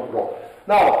function of rho.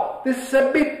 Now, this is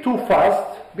a bit too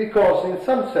fast because in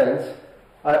some sense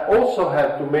I also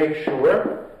have to make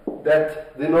sure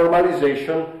that the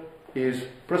normalization is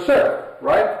preserved,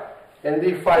 right? And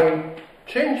if I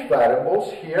change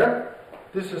variables here,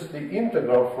 this is the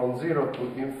integral from 0 to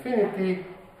infinity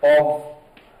of,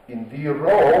 in d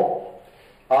rho,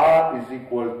 R is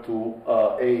equal to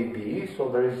AB, so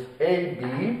there is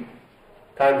AB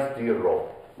times d rho,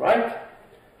 right?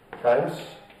 Times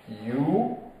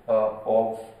U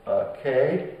of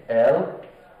K, L,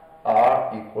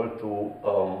 R equal to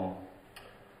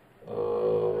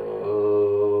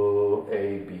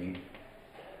AB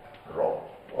rho.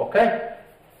 Okay?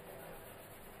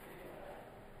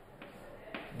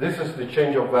 This is the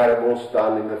change of variables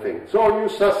done in the thing. So you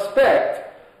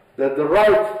suspect that the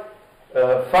right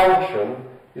function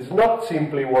is not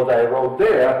simply what I wrote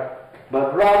there,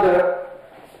 but rather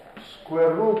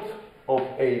square root of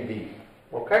AB.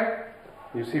 Okay?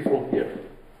 You see from here.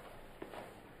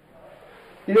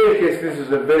 In any case, this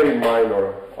is a very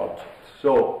minor object.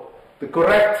 So the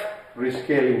correct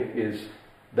rescaling is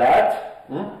that,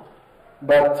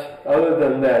 but other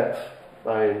than that,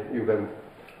 you can.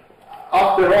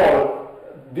 After all,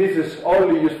 this is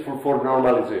only useful for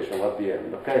normalization at the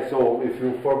end. Okay, so if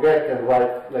you forget and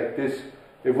write like this,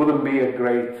 it wouldn't be a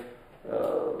great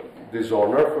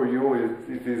dishonor for you.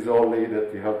 It is only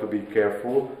that you have to be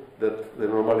careful that the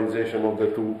normalization of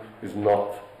the two is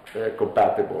not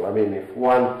compatible. I mean, if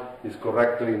one is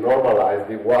correctly normalized,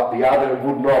 the other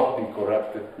would not be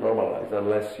correctly normalized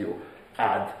unless you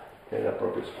add an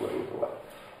appropriate square root of it.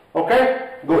 Okay?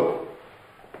 Good.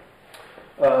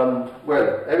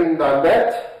 Well, having done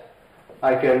that,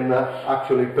 I can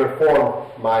actually perform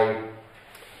my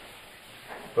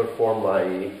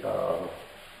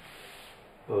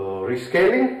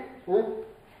rescaling.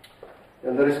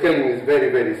 and the rescaling is very,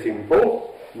 very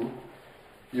simple.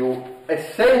 You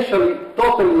essentially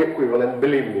totally equivalent,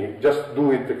 believe me, just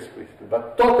do it explicitly,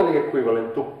 but totally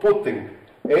equivalent to putting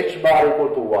h bar equal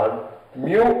to 1,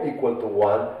 mu equal to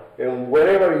 1, and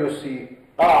wherever you see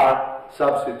r,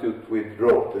 substitute with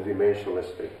rho, the dimensionless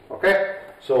thing. Okay?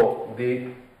 So the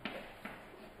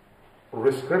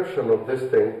description of this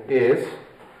thing is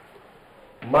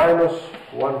minus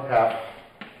 1/2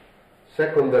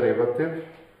 second derivative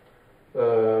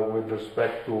with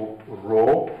respect to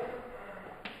rho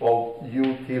of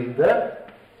u tilde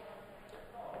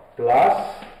plus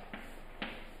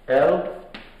L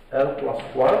plus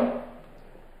 1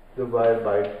 divided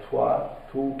by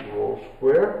 2 rho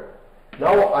square.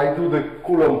 Now I do the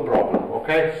Coulomb problem,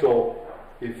 okay? So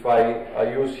if I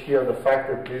use here the fact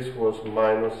that this was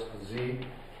minus z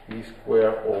e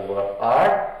square over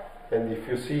r, and if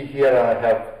you see here I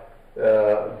have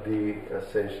the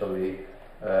essentially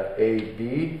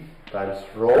AB times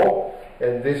rho,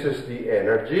 and this is the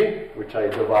energy, which I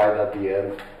divide at the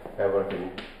end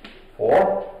everything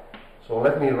for. So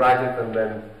let me write it and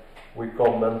then we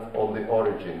comment on the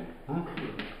origin.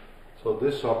 So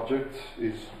this object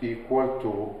is equal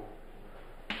to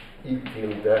E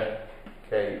tilde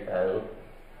KL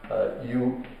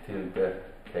U tilde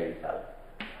KL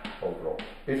of rho.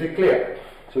 Is it clear?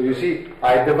 So you see,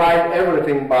 I divide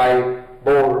everything by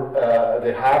both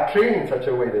the Hartree in such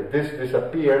a way that this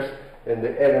disappears and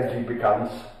the energy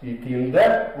becomes E tilde.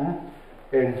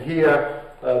 And here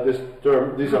this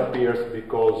term disappears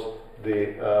because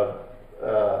the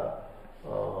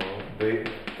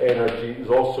energy is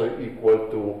also equal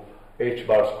to h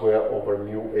bar square over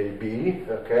mu AB.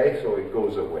 Okay, so it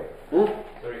goes away.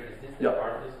 Sorry, is this the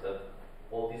part is that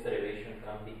all this derivation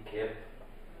can be kept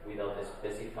without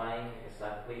specifying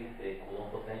exactly the Coulomb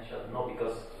potential? No,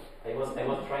 because I was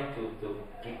trying to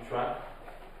keep track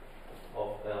of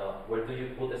where do you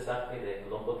put exactly the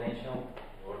Coulomb potential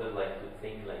in order like to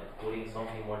think like putting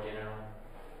something more general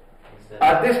instead.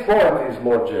 At this point is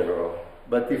more general,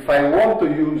 but if I want to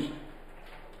use,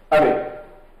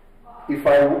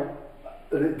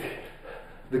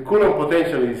 the Coulomb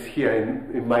potential is here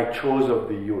in my choice of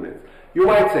the unit. You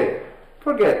might say,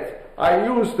 forget, I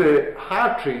use the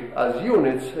Hartree as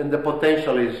units and the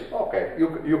potential is, okay,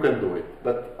 you can do it.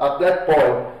 But at that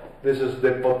point, this is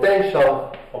the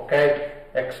potential, okay,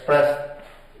 expressed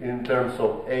in terms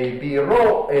of AB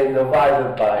rho and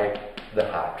divided by the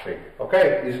Hartree.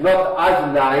 Okay, it's not as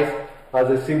nice as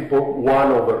a simple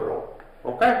 1 over rho.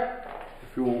 Okay,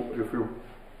 if you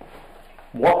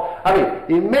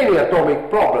in many atomic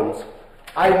problems,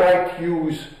 I might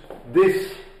use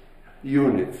these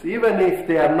units, even if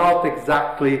they are not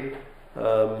exactly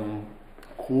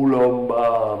Coulomb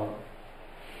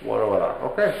 1 over r.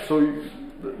 Okay, so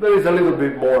there is a little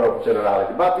bit more of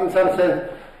generality, but in some sense,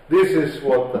 this is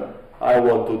what I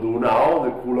want to do now,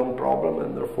 the Coulomb problem,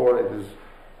 and therefore it is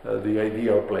the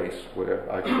ideal place where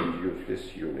I could use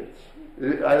these units.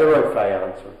 I don't know if I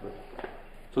answered it.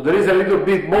 So there is a little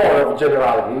bit more of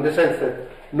generality in the sense that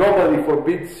nobody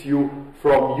forbids you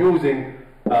from using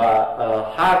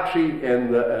Hartree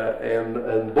and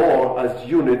Bohr as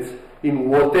units in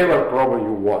whatever problem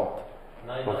you want.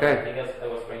 No, okay? I think I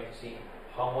was trying to see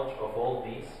how much of all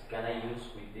these can I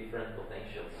use with different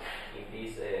potentials in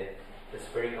this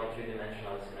spherical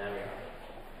three-dimensional scenario.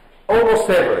 Almost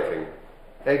everything.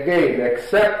 Again,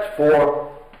 except for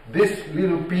this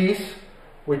little piece,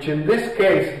 which in this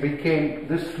case became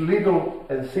this little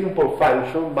and simple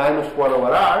function, minus 1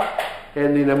 over r,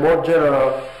 and in a more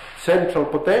general central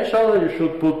potential, you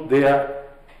should put there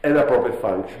an appropriate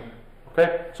function.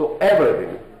 Okay? So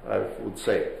everything, I would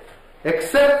say,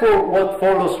 except for what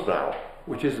follows now,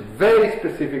 which is very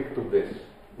specific to this.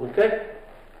 Okay?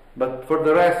 But for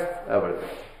the rest, everything.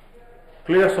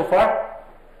 Clear so far?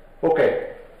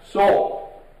 Okay. So,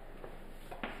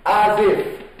 as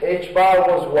if h bar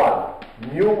was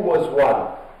 1, mu was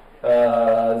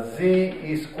 1, z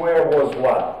e square was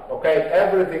 1, okay,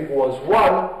 everything was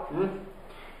 1,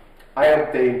 I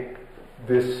obtain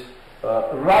this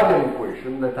radial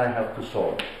equation that I have to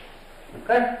solve,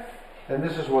 okay, and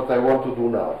this is what I want to do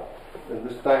now, and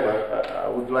this time I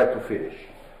would like to finish,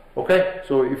 okay,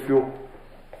 so if you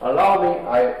allow me,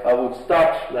 I would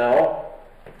start now.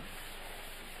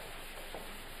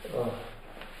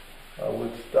 I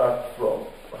would start from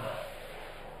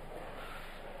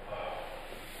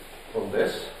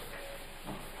this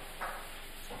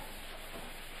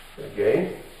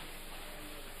again.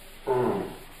 I'll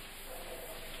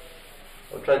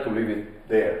try to leave it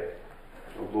there,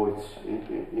 although it's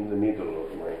in the middle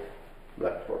of my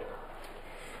blackboard.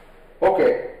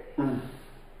 Okay.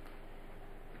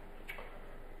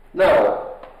 Now,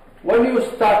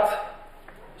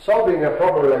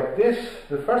 problem like this,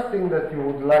 the first thing that you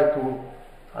would like to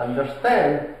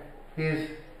understand is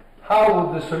how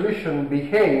would the solution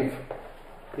behave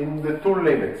in the two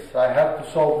limits. I have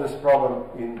to solve this problem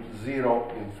in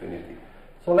 0, infinity.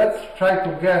 So let's try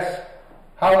to guess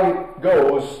how it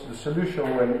goes, the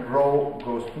solution when rho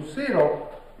goes to 0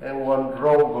 and when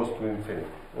rho goes to infinity.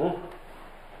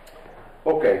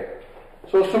 Okay,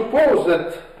 so suppose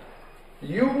that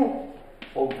u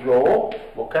of rho,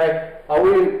 okay, I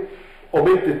will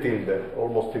omit the tilde,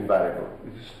 almost invariable.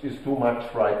 It's too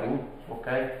much writing,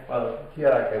 okay? Well,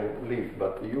 here I can leave,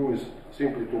 but u is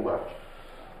simply too much.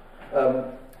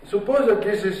 Suppose that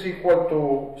this is equal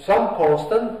to some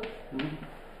constant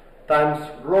times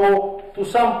rho to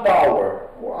some power.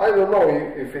 Well, I don't know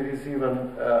if it is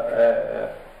even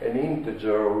an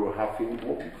integer or half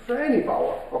any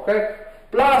power, okay?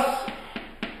 Plus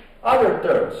other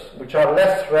terms which are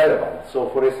less relevant. So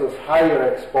for instance, higher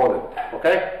exponent,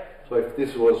 okay? So if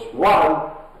this was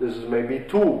 1, this is maybe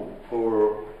 2,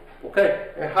 or, okay,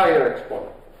 a higher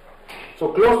exponent. So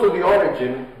close to the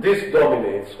origin, this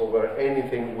dominates over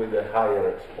anything with a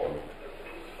higher exponent.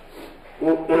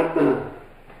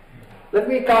 Let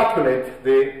me calculate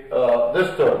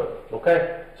this term,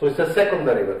 okay? So it's a second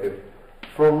derivative.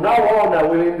 From now on, I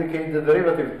will indicate the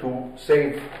derivative to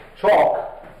save chalk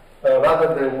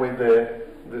rather than with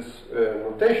this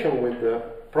notation with the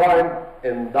prime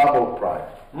and double prime.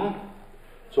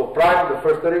 So prime, the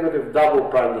first derivative, double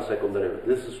prime, the second derivative.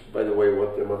 This is, by the way,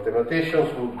 what the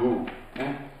mathematicians would do.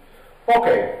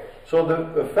 Okay, so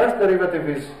the first derivative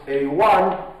is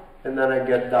a1, and then I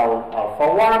get down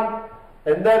alpha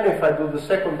 1, and then if I do the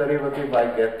second derivative, I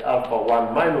get alpha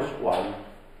 1 minus 1,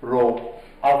 rho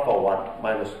alpha 1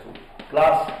 minus 2,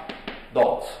 plus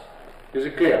dots. Is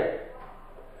it clear?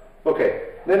 Okay,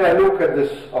 then I look at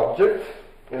this object,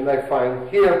 and I find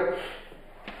here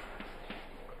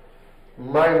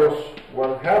minus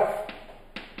 1/2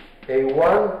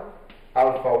 a1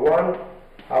 alpha 1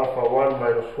 alpha 1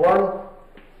 minus 1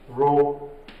 rho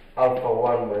alpha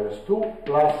 1 minus 2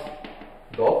 plus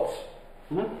dots.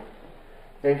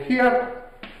 And here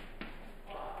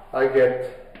I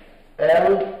get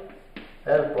L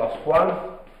plus 1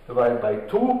 divided by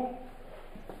 2,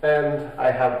 and I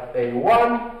have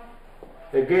a1,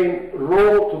 again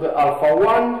rho to the alpha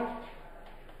 1,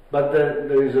 but then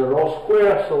there is a rho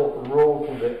square, so rho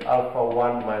to the alpha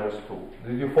 1 minus 2.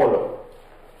 Did you follow?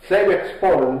 Same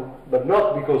exponent, but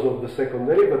not because of the second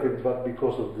derivative, but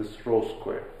because of this rho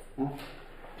square.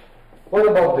 What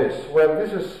about this? Well,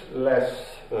 this is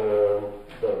less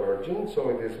divergent, so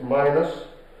it is minus.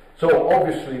 So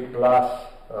obviously plus,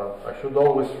 I should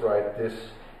always write this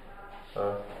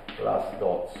plus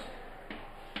dots.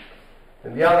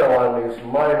 And the other one is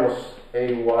minus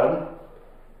a1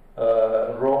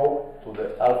 rho to the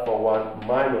alpha 1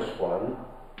 minus 1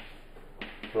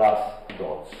 plus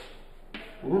dots.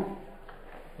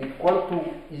 Equal to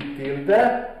E tilde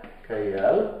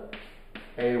KL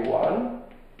A1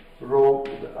 rho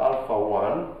to the alpha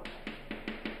 1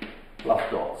 plus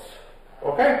dots.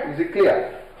 Okay, is it clear?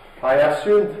 I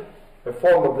assumed a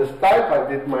form of this type, I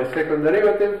did my second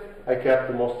derivative, I kept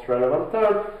the most relevant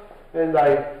term, and I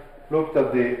looked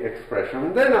at the expression.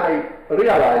 And then I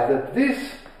realized that this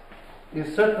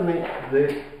is certainly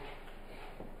the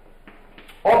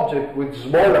object with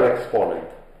smaller exponent.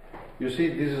 You see,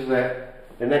 this is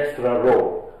an extra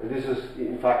row. This is,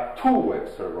 in fact, 2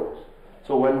 extra rows.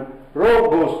 So when rho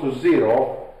goes to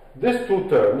 0, these two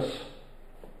terms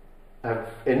have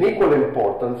an equal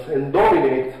importance and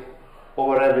dominate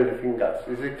over everything else.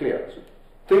 Is it clear? So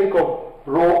think of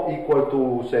rho equal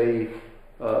to, say,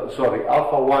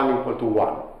 alpha 1 equal to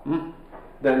 1.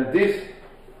 Then this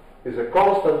is a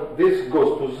constant, this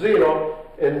goes to 0,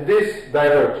 and this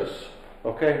diverges,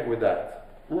 okay, with that.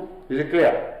 Is it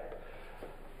clear?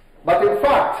 But in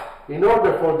fact, in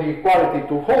order for the equality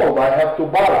to hold, I have to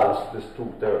balance these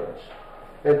two terms.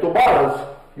 And to balance,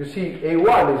 you see,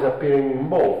 a1 is appearing in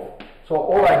both. So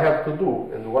all I have to do,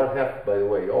 and 1/2 by the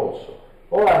way also,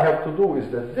 all I have to do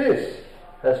is that this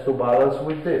has to balance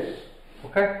with this,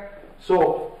 okay?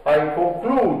 So I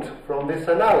conclude from this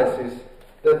analysis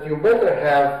that you better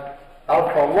have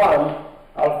alpha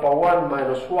 1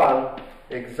 minus 1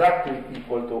 exactly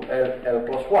equal to L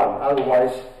plus 1.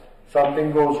 Otherwise,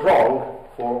 something goes wrong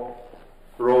for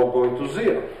rho going to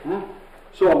 0.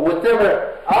 So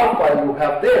whatever alpha you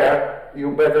have there,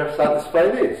 you better satisfy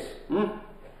this.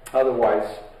 Otherwise,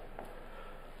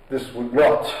 this would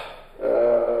not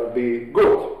be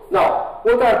good. Now,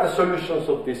 what are the solutions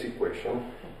of this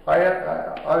equation?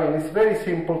 I mean, it's very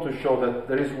simple to show that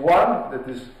there is one that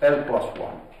is L plus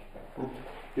 1.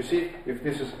 You see, if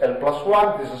this is L plus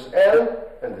 1, this is L,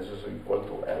 and this is equal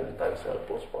to L times L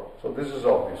plus 1. So this is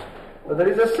obvious. But there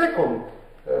is a second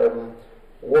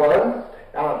one.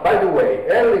 By the way,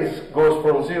 L goes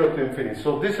from 0 to infinity,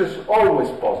 so this is always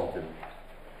positive.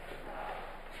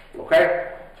 Okay?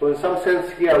 So in some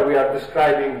sense here we are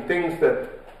describing things that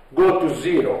go to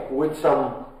 0 with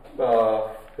some,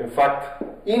 in fact,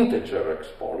 integer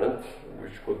exponent,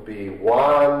 which could be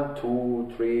 1,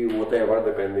 2, 3, whatever,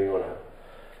 depending on it.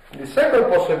 The second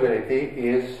possibility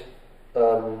is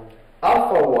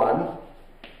alpha 1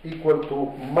 equal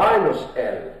to minus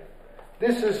L.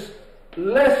 This is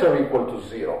less or equal to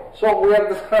 0. So we are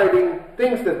describing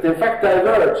things that in fact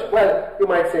diverge. Well, you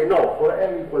might say no, for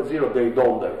L equals 0 they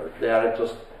don't diverge. They are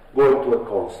just going to a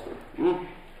constant.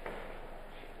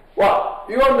 Well,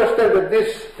 you understand that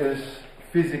this is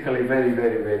physically very,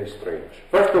 very, very strange.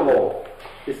 First of all,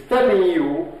 it's telling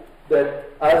you that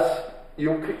as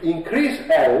you increase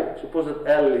L, suppose that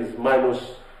L is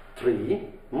minus 3,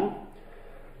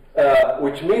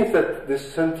 which means that the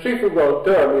centrifugal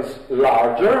term is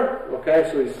larger, okay,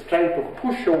 so it's trying to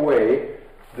push away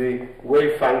the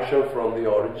wave function from the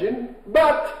origin,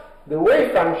 but the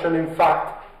wave function in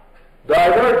fact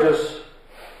diverges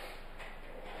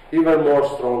even more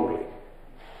strongly.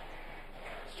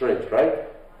 Strange, right?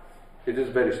 It is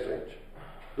very strange.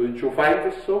 Don't you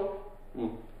find this so?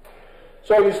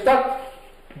 So you start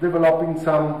developing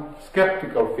some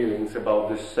skeptical feelings about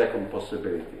this second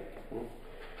possibility.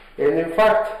 And in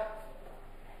fact,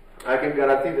 I can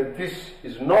guarantee that this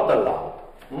is not allowed.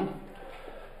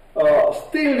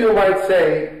 Still you might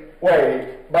say,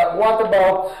 wait, but what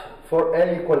about for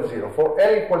L equals 0? For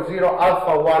L equals 0,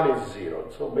 alpha 1 is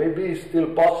 0. So maybe it's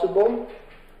still possible?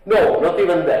 No, not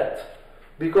even that.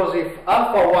 Because if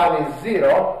alpha 1 is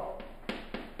 0,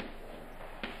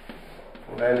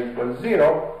 for L equals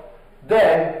 0,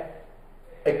 then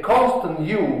a constant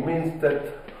u means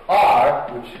that R,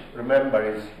 which remember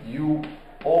is u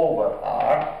over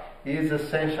R, is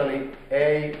essentially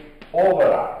A over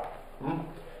R.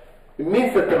 It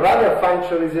means that the radial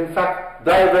function is in fact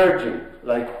diverging,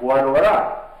 like 1 over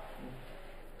R.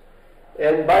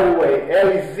 And by the way, L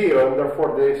is 0, and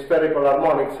therefore the spherical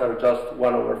harmonics are just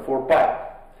 1 over 4 pi.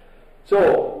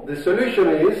 So the solution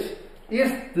is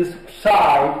this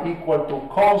psi equal to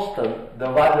constant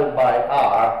divided by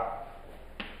R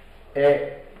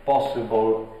a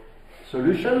possible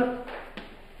solution?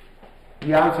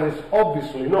 The answer is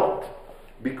obviously not,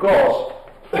 because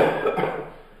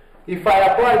if I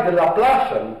apply the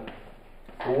Laplacian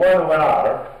to 1 over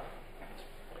R,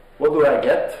 what do I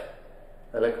get?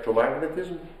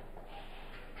 Electromagnetism?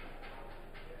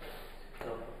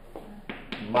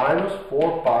 Minus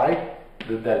 4 pi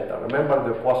the delta. Remember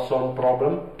the Poisson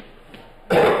problem?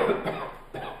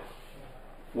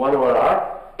 1 over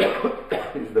R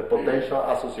is the potential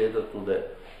associated to the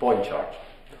point charge.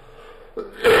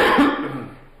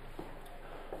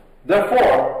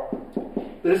 Therefore,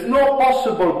 there is no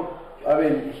possible,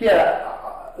 here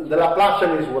the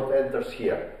Laplacian is what enters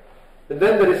here. And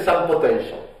then there is some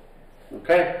potential.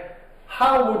 Okay?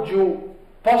 How would you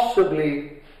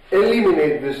possibly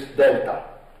eliminate this delta?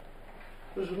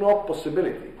 There's no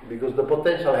possibility, because the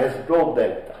potential has no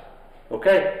delta.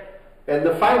 Okay? And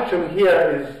the function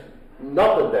here is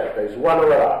not a delta, it's 1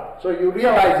 over R. So you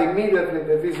realize immediately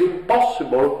that it is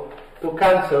impossible to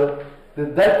cancel the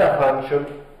delta function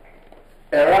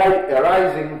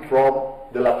arising from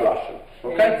the Laplacian.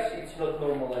 Okay? It's not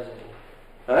normalizable.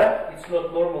 Huh? It's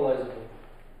not normalizable.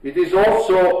 It is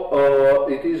also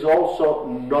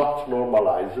not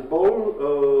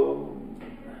normalizable.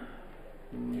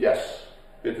 Yes,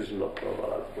 it is not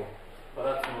normalizable. But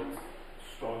that's not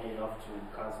strong enough to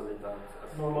cancel it out.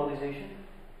 Normalization?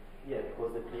 Yeah,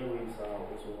 because the plane waves are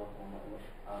also not normalized.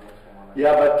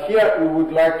 Yeah, but here we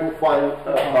would like to find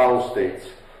bound states.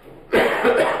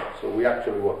 So we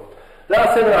actually want. There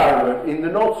are several arguments. In the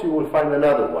notes you will find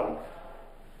another one,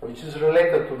 which is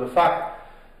related to the fact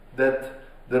that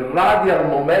the radial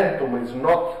momentum is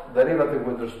not derivative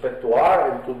with respect to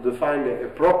R, and to define a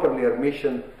properly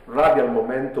Hermitian radial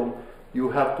momentum you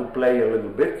have to play a little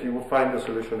bit. You will find the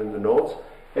solution in the notes.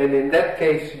 And in that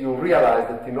case you realize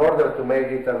that in order to make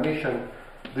it Hermitian,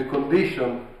 the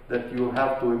condition that you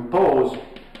have to impose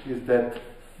is that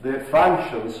the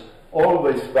functions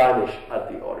always vanish at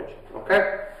the origin.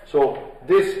 Okay? So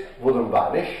this wouldn't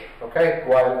vanish, okay,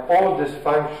 while all these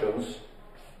functions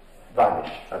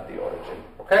vanish at the origin.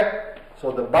 Okay?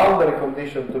 So the boundary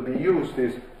condition to be used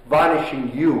is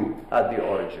vanishing u at the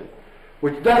origin,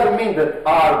 which doesn't mean that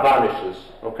R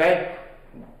vanishes. Okay?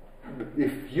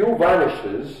 If u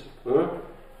vanishes,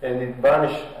 and it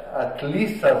vanishes at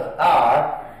least as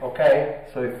R, okay?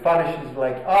 So it vanishes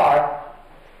like r,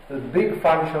 the big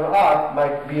function r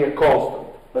might be a constant,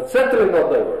 but certainly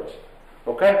not divergent,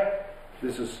 okay?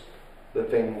 This is the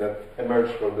thing that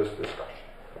emerged from this discussion.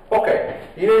 Okay,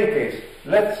 in any case,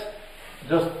 let's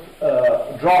just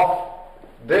drop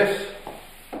this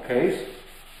case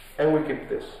and we keep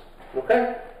this,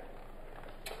 okay?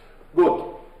 Good.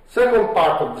 Second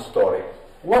part of the story.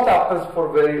 What happens for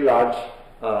very large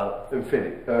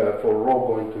infinity, for rho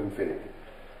going to infinity?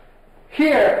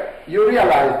 Here you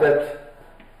realize that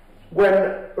when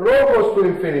rho goes to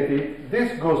infinity,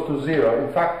 this goes to 0.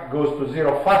 In fact, goes to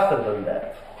 0 faster than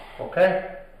that.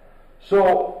 Okay?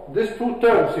 So these two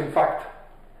terms, in fact,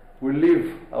 will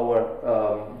leave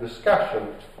our discussion.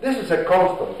 This is a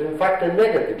constant, in fact, a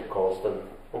negative constant.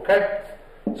 Okay?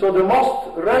 So the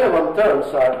most relevant terms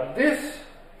are this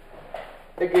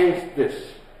against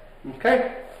this.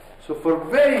 Okay? So for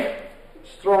very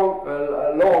strong,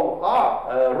 long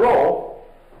rho,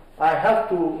 I have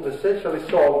to essentially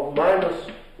solve minus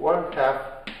 1/2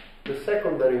 the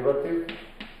second derivative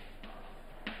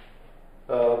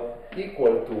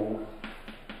equal to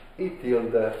e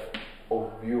tilde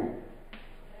of u.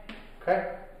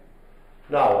 Okay?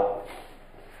 Now,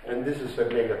 and this is a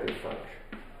negative function.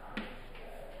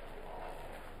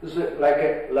 This is like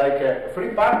a free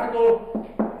particle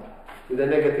with a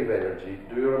negative energy.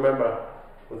 Do you remember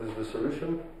what is the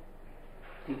solution?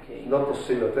 Decay. Not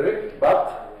oscillatory,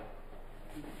 but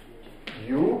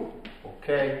u,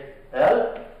 okay,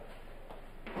 L,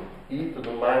 e to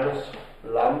the minus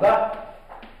lambda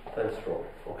times rho,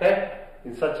 okay?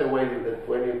 In such a way that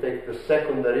when you take the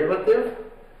second derivative,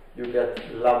 you get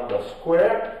lambda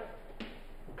squared,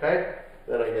 okay?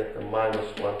 Then I get the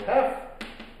minus 1/2,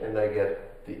 and I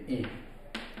get the e,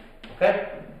 okay?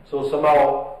 So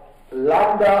somehow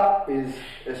lambda is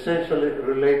essentially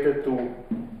related to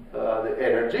the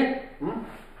energy,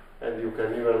 and you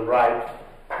can even write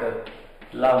that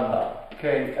lambda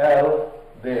KL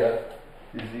there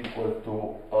is equal to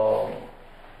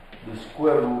the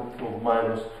square root of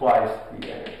minus twice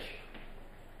the energy.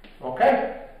 Okay?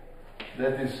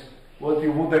 That is what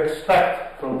you would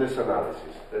expect from this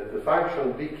analysis, that the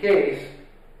function decays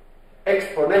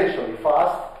exponentially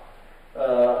fast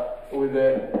with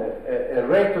a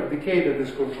rate of decay that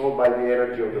is controlled by the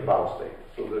energy of the bound state.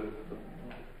 So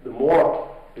the more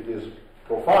it is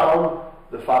profound,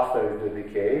 the faster is the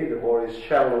decay. The more it's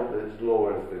shallow, the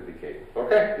lower is the decay.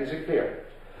 Okay? Is it clear?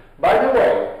 By the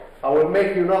way, I will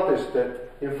make you notice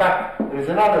that, in fact, there is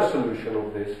another solution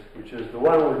of this, which is the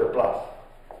one with the plus.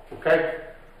 Okay?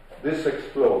 This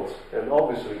explodes, and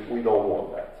obviously we don't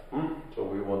want that. So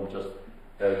we want just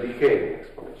decaying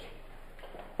exponential.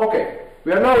 Okay,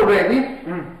 we are now ready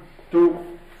to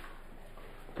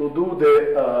do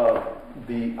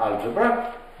the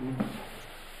algebra.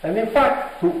 And in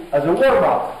fact, as a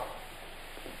warm-up,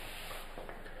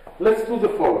 let's do the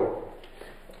following.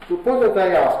 Suppose that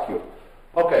I ask you,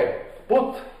 okay,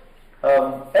 put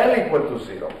L equal to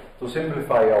 0 to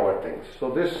simplify our things.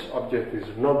 So this object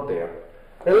is not there.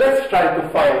 And let's try to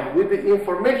find, with the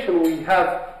information we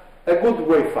have, a good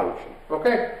wave function.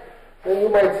 Okay? And you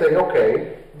might say,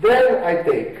 okay, then I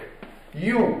take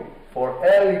u for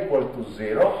L equal to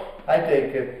 0, I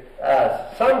take it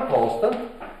as some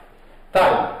constant,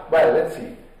 time. Well, let's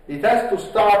see. It has to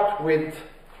start with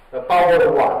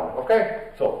power 1, okay?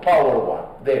 So power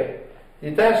 1, there.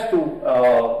 It has to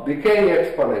decay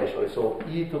exponentially, so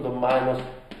e to the minus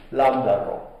lambda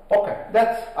rho. Okay,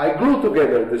 I glue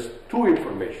together these two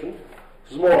information,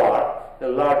 small r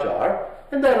and large r,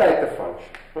 and I write a function.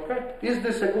 Okay? Is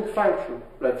this a good function?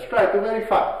 Let's try to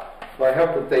verify. So I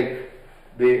have to take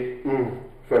the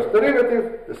first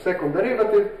derivative, the second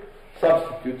derivative,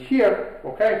 substitute here,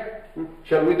 okay?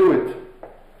 Shall we do it?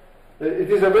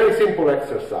 It is a very simple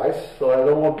exercise, so I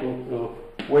don't want to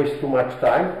waste too much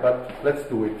time, but let's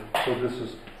do it. So this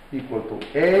is equal to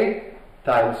a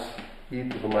times e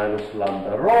to the minus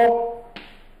lambda rho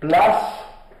plus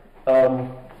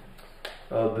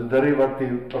the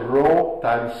derivative rho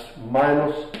times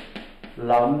minus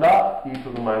lambda e to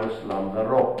the minus lambda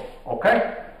rho.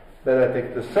 Okay? Then I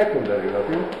take the second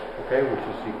derivative, okay, which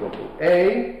is equal to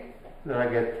a. Then I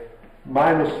get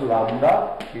minus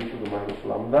lambda e to the minus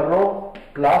lambda rho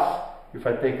plus, if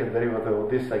I take a derivative of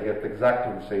this, I get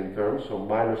exactly the same term, so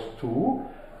minus 2.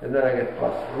 And then I get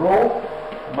plus rho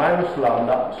minus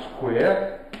lambda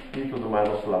squared e to the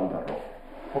minus lambda rho.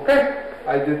 Okay?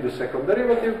 I did the second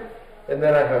derivative, and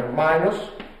then I have minus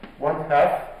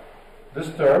 1/2 this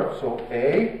term, so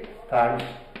a times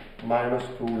minus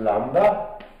 2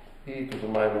 lambda e to the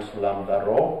minus lambda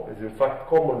rho is in fact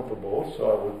common to both,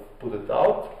 so I will put it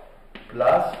out,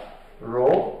 plus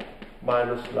rho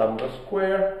minus lambda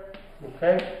square,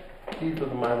 okay, e to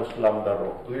the minus lambda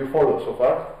rho. Do you follow so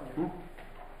far?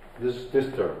 This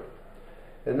term.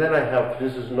 And then I have,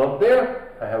 this is not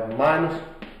there, I have minus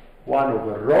 1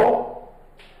 over rho,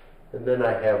 and then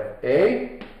I have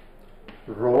a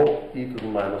rho e to the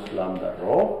minus lambda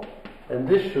rho, and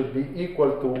this should be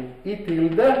equal to e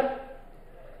tilde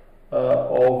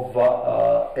of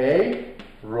a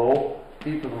rho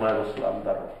e to the minus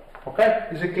lambda rho. Okay,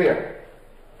 is it clear?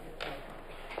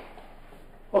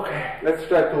 Okay, let's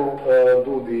try to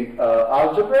do the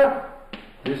algebra.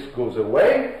 This goes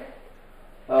away.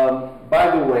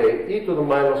 By the way, e to the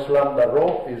minus lambda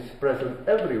rho is present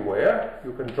everywhere.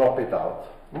 You can drop it out.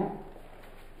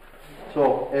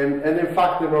 So, and in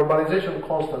fact, the normalization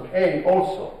constant a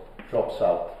also drops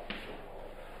out.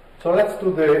 So let's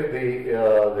do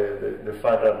the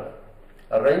final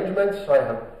arrangement. So I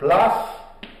have plus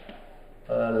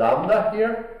lambda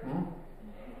here,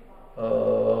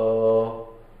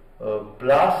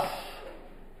 plus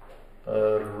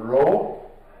rho,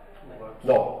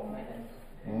 no,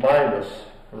 minus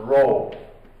rho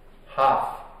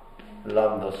half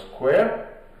lambda square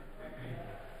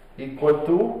equal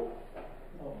to,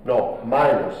 no,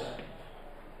 minus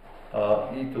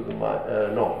e to the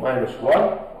minus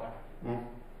 1,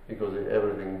 because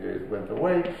everything went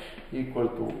away, equal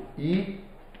to e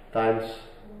times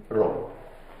rho.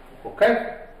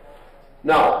 Okay?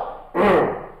 Now,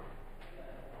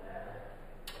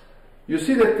 you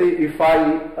see that if I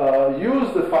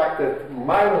use the fact that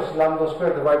minus lambda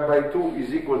squared divided by 2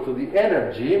 is equal to the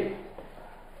energy,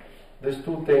 these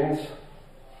two things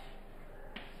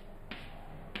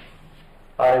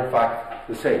are in fact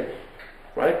the same,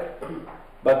 right?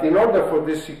 But in order for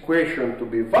this equation to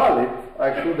be valid,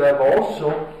 I should have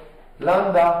also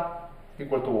lambda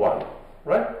equal to 1,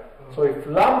 right? So if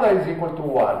lambda is equal to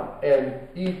 1 and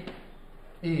e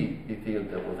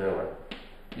tilde, whatever,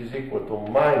 is equal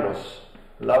to minus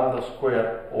lambda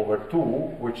squared over 2,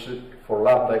 which for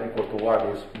lambda equal to 1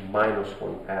 is minus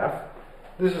 1/2,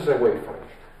 this is a wave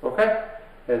function, okay?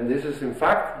 And this is in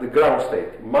fact the ground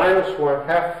state, minus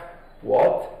 1/2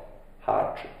 watt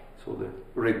Hertz, so the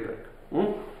Rydberg.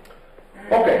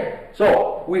 Okay,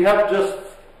 so we have just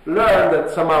learned that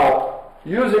somehow,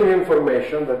 using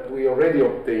information that we already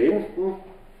obtained,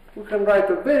 we can write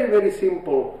a very, very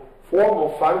simple form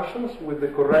of functions with the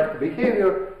correct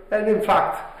behavior, and in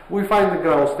fact, we find the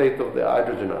ground state of the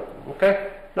hydrogen atom. Okay?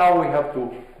 Now we have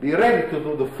to be ready to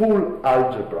do the full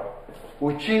algebra,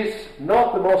 which is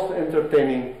not the most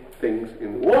entertaining things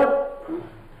in the world,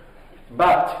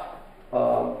 but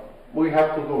we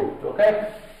have to do it. Okay?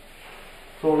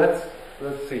 So let's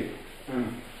see.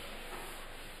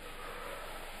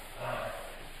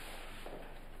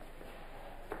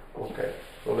 Okay,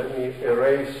 so let me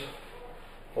erase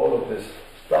all of this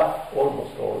stuff,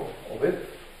 almost all of it.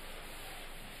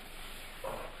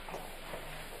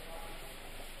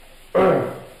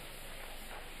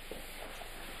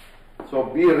 So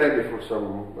be ready for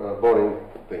some boring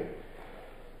thing.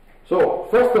 So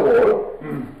first of all,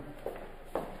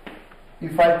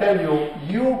 if I tell you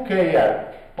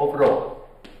UKL of rho,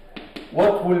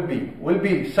 what will be? Will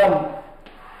be some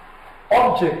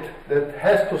object that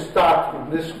has to start in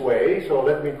this way, so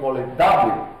let me call it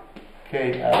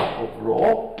WKL of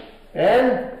rho,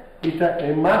 and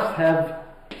it must have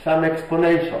some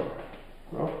exponential,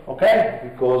 okay?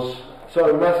 Because, so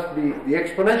it must be the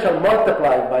exponential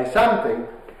multiplied by something,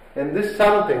 and this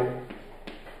something,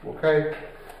 okay,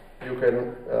 you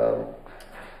can,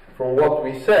 from what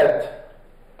we said,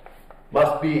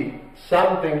 must be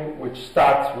something which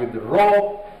starts with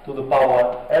rho to the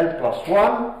power L plus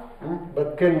 1,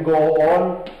 but can go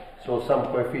on, so some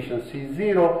coefficient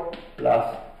C0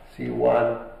 plus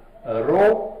C1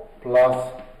 rho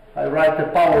plus, I write a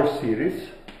power series.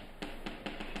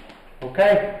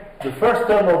 Okay? The first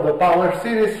term of the power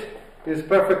series is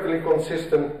perfectly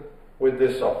consistent with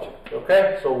this object.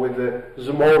 Okay? So with the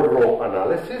small rho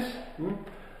analysis,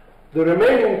 the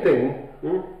remaining thing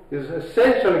is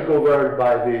essentially governed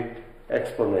by the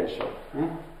exponential.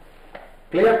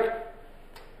 Clear?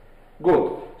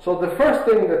 Good. So the first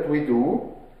thing that we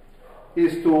do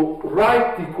is to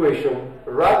write the equation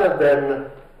rather than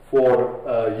for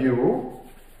u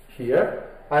here.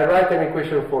 I write an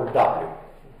equation for w.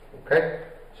 Okay?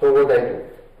 So what I do?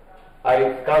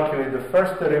 I calculate the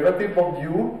first derivative of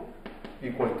u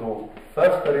equal to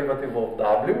first derivative of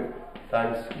w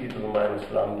times e to the minus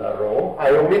lambda rho. I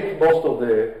omit most of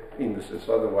the indices,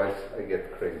 otherwise I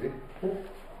get crazy.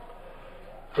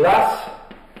 Plus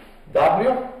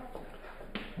w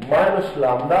minus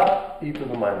lambda e to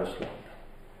the minus lambda.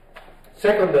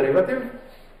 Second derivative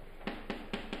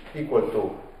equal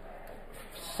to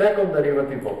second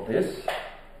derivative of this,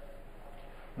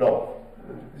 no,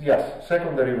 yes,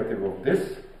 second derivative of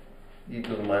this, e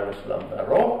to the minus lambda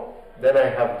rho. Then I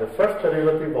have the first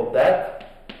derivative of that,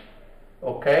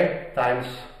 okay, times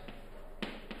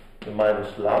the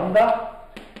minus lambda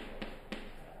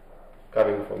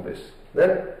coming from this.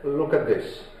 Then look at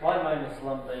this. Why minus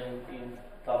lambda in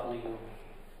W?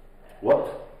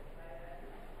 What?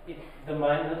 The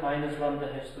minus lambda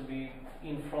has to be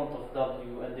in front of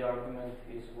W, and the argument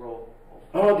is rho.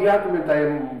 Oh, the argument I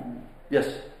am, yes.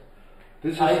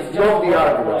 This is It's not just the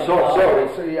argument. So, like, sorry.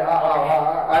 So,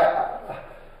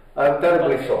 I'm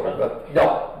terribly sorry, but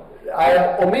no. I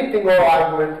am omitting all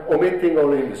argument, omitting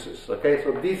all indices. Okay,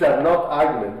 so these are not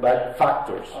argument, but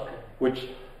factors, Okay. which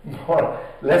more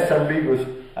less ambiguous.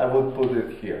 I would put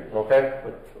it here. Okay,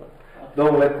 but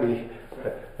don't let me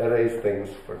erase things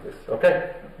for this.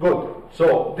 Okay, good.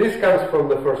 So this comes from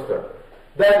the first term.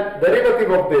 Then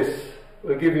derivative of this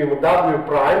will give you W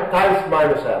prime times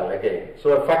minus L again.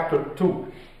 So a factor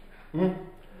 2.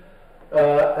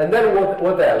 And then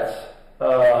what else?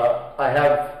 I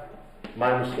have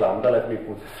minus lambda, let me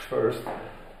put it first.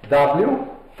 W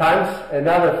times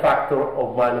another factor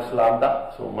of minus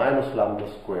lambda, so minus lambda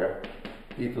squared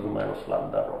e to the minus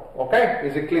lambda rho. Okay?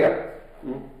 Is it clear?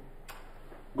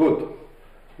 Good.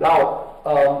 Now,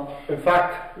 in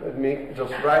fact, let me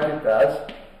just write it as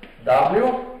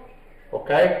W,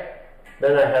 okay?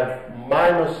 Then I have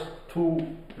minus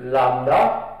 2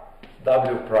 lambda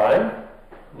W prime,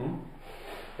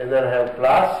 and then I have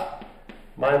plus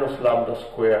minus lambda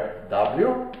squared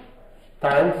W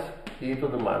times e to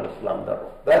the minus lambda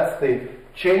rho. That's the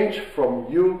change from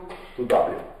U to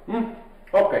W.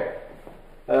 Okay,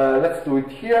 let's do it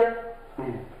here.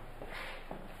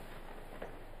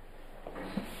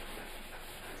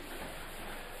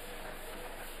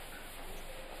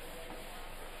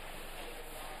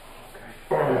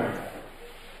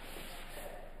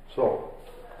 So,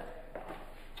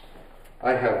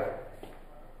 I have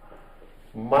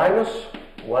minus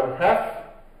 1/2.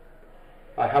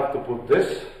 I have to put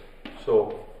this,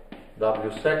 so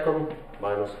W second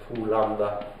minus 2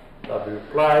 lambda W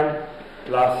prime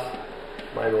plus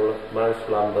minus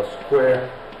lambda square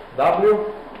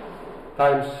W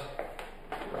times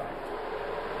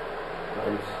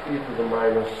e to the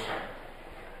minus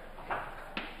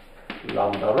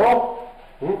lambda rho.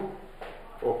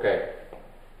 Okay,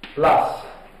 plus,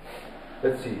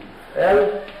 let's see,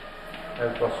 L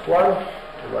plus 1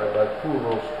 divided by 2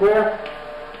 rho square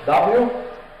W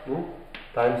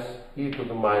times e to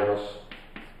the minus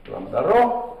lambda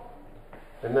rho,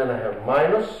 and then I have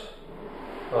minus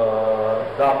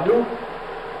W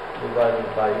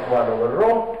divided by 1 over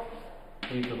rho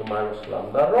e to the minus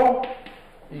lambda rho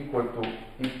equal to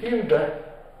e tilde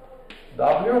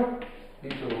W e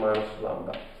to the minus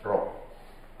lambda rho.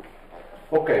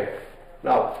 Okay,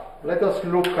 now let us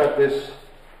look at this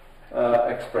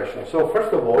expression. So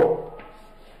first of all,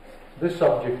 this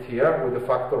subject here with the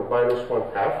factor of minus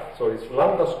 1/2, so it's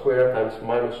lambda squared times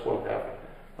minus 1/2,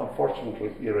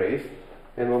 unfortunately erased,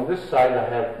 and on this side I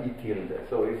have e tilde.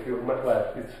 So if you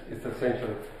well, it's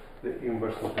essentially the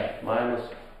inverse of that, minus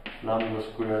lambda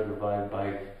squared divided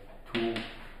by 2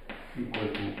 equal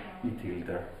to e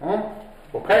tilde.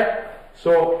 Okay,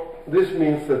 so this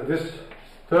means that this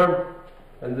term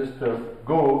and this term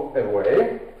go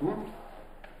away,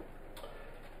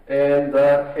 and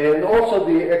also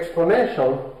the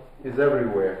exponential is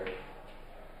everywhere.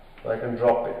 I can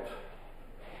drop it.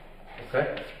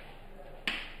 Okay?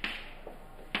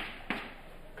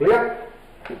 Clear?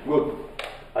 Good.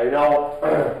 I now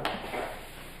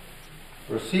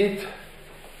proceed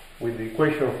with the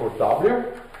equation for W.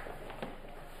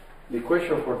 The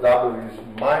equation for W is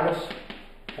minus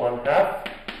 1/2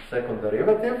 second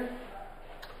derivative.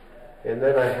 And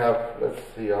then I have, let's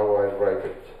see how I write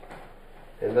it.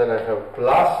 And then I have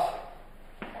plus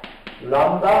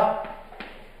lambda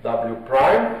W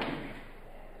prime,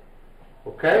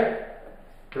 okay,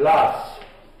 plus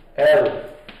L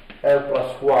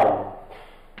plus 1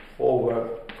 over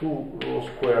 2 rho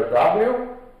square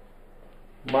W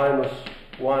minus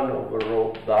 1 over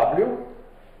rho W.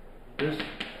 This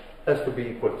has to be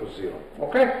equal to 0.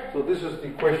 Okay, so this is the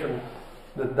equation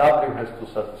that W has to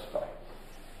satisfy.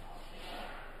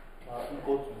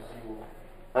 Equal to 0.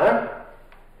 Huh?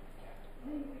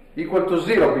 Equal to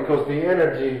 0 because the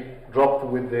energy dropped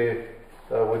with the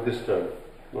with this term.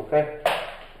 Okay.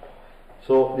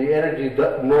 So the energy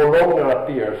no longer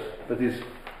appears, that is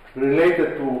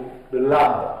related to the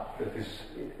lambda that is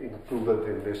included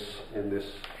in this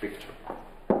picture.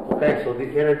 Okay. So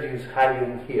the energy is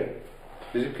hiding here.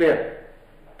 Is it clear?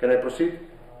 Can I proceed?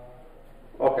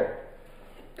 Okay.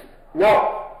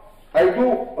 Now, I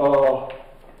do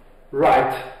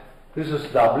write, this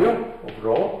is W of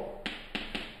rho.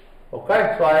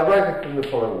 Okay, so I write it in the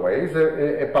following way. It's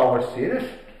a power series.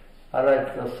 I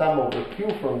write the sum of the Q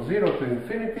from 0 to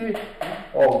infinity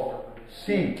of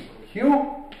CQ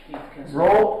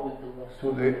rho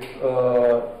to the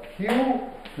Q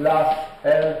plus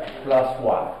L plus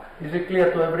 1. Is it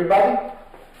clear to everybody?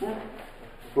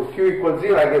 For Q equals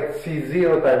 0, I get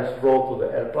C0 times rho to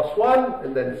the L plus 1,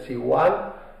 and then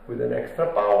C1 with an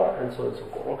extra power, and so on and so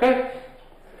forth. Okay?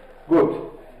 Good.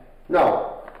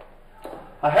 Now,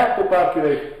 I have to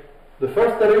calculate the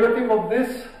first derivative of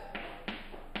this,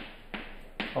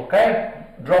 okay,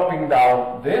 dropping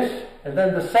down this, and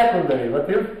then the second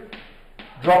derivative,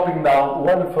 dropping down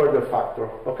one further factor,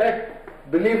 okay?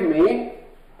 Believe me,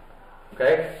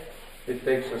 okay, it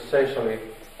takes essentially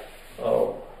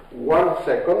 1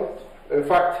 second. In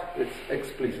fact, it's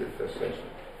explicit essentially.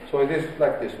 So it is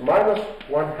like this, minus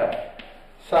 1/2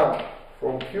 sum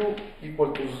from Q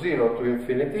equal to 0 to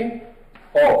infinity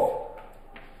of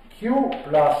Q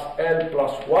plus L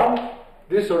plus 1.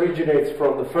 This originates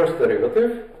from the first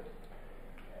derivative.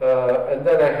 And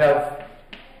then I have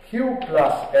Q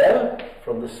plus L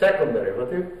from the second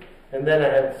derivative. And then I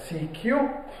have CQ,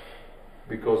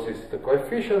 because it's the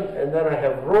coefficient. And then I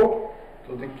have rho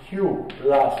to the Q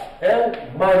plus L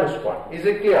minus 1. Is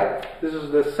it clear? This is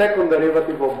the second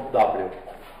derivative of W.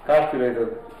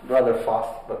 Calculated rather fast,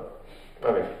 but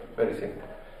I mean, very simple.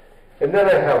 And then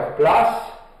I have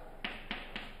plus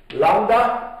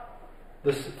lambda,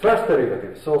 the first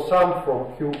derivative. So sum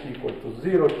from Q equal to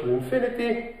 0 to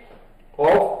infinity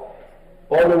of,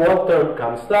 only one term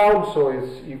comes down, so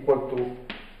it's equal to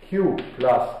Q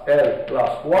plus L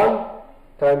plus 1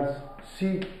 times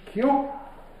CQ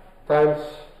times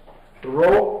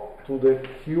rho to the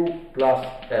Q plus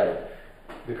L,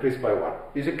 decreased by 1.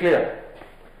 Is it clear?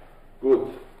 Good.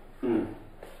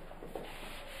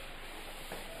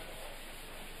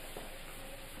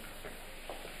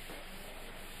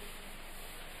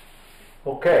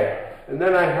 Okay, and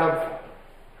then I have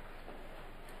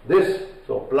this,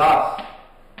 so plus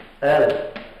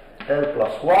L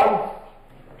plus 1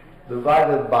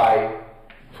 divided by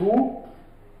 2,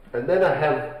 and then I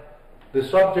have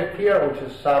this object here, which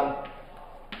is sum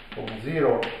from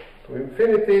 0 to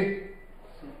infinity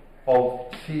of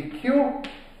CQ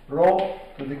rho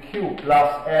to the Q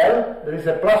plus L. There is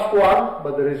a plus 1,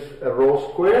 but there is a rho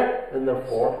square, and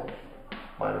therefore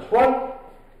minus 1.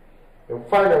 And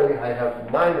finally, I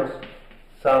have minus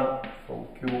sum from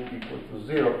Q equal to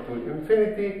 0 to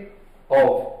infinity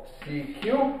of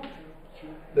CQ.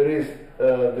 There is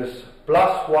this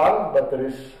plus 1, but there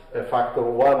is a factor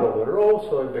 1 over rho,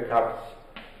 so it becomes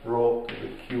rho to the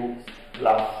Q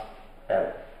plus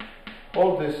L.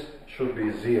 All this should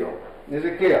be 0. Is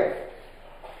it clear?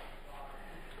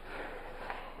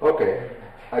 Okay,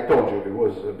 I told you it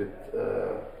was a bit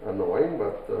annoying,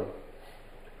 but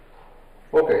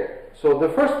okay. So the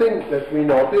first thing that we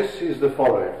notice is the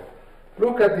following.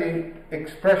 Look at the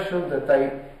expression that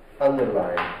I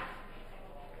underlined.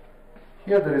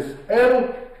 Here there is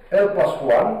L plus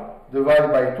 1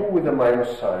 divided by 2 with a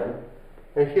minus sign.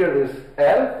 And here there is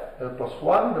L plus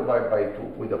 1 divided by 2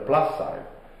 with a plus sign.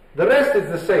 The rest is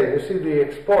the same. You see the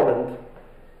exponent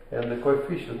and the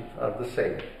coefficient are the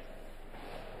same.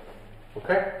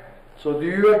 Okay? So do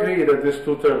you agree that these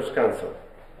two terms cancel?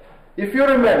 If you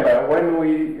remember, when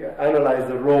we analyzed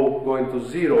the rho going to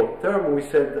 0 term, we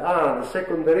said, the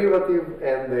second derivative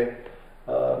and the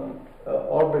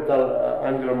orbital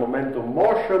angular momentum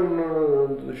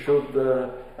motion should...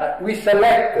 we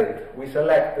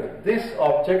selected this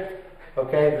object,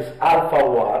 okay, this alpha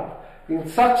 1, in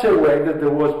such a way that there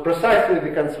was precisely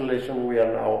the cancellation we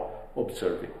are now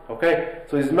observing. Okay?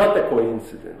 So it's not a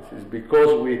coincidence. It's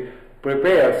because we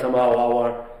prepared somehow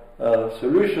our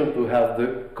solution to have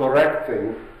the correct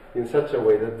thing in such a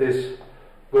way that this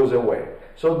goes away.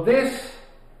 So this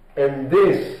and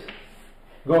this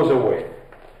goes away.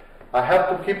 I have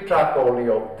to keep track only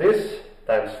of this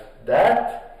times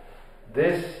that,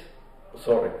 this,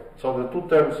 sorry. So the two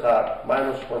terms are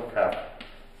minus 1/2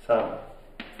 sum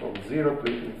from 0 to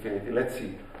infinity. Let's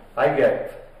see. I get,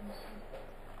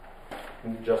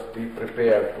 just be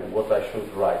prepared to what I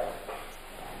should write.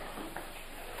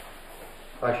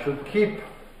 I should keep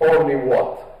only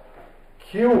what?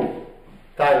 Q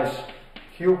times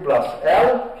Q plus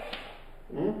L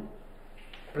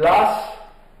plus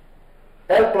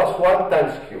L plus 1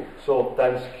 times Q. So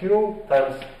times Q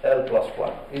times L plus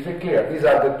 1. Is it clear? These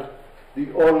are the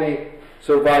only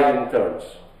surviving terms.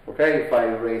 Okay, if I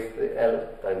erase the L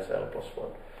times L plus 1.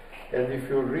 And if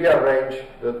you rearrange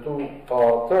the two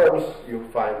terms, you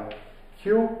find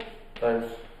Q times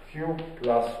q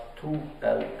plus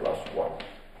 2l plus 1.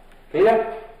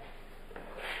 Clear?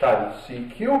 Times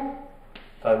cq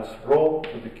times rho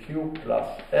to the q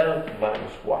plus l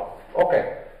minus 1.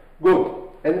 Okay, good.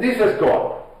 And this has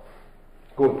gone.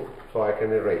 Good, so I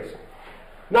can erase it.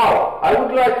 Now, I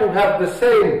would like to have the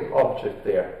same object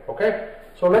there, okay?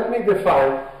 So let me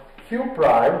define q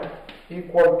prime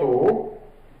equal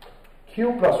to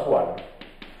q plus 1.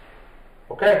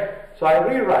 Okay? So I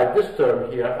rewrite this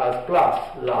term here as plus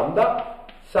lambda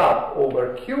sub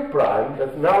over q prime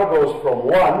that now goes from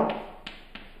 1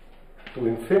 to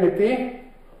infinity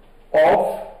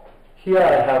of, here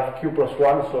I have q plus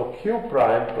 1, so q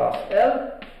prime plus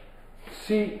L,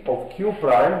 c of q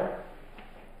prime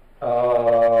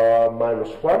minus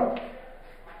 1,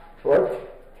 right?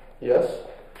 Yes.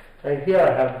 And here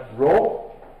I have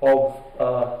rho of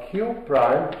q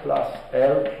prime plus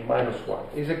L minus 1.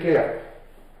 Is it clear?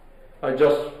 I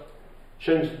just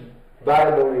changed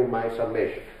variable in my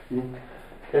summation.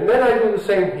 And then I do the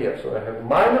same here. So I have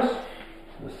minus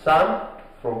the sum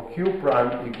from q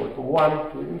prime equal to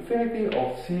 1 to infinity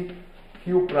of c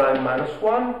q prime minus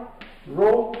 1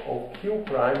 rho of q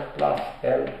prime plus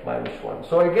L minus 1.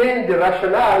 So again, the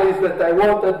rationale is that I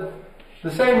wanted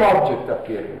the same object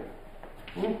appearing.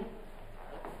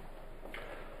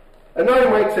 And now you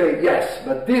might say, yes,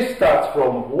 but this starts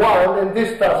from 1 and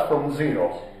this starts from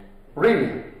 0.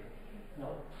 Really? No.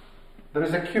 There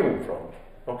is a q in front.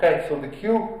 Okay, so the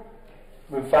q,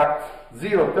 in fact,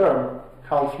 0 term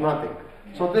counts nothing.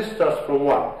 So this starts from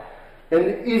 1.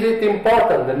 And is it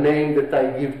important, the name that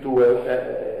I give to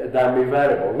a dummy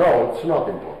variable? No, it's not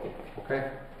important.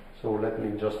 Okay? So let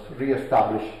me just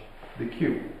re-establish the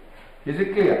q. Is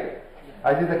it clear?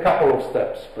 I did a couple of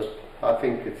steps, but I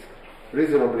think it's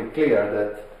reasonably clear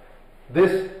that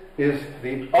this is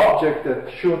the object that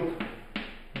should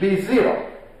be 0.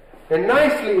 And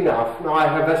nicely enough, now I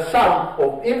have a sum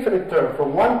of infinite term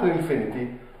from 1 to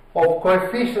infinity of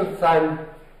coefficient sign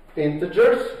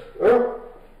integers,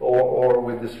 or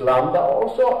with this lambda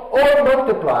also, or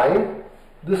multiplying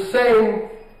the same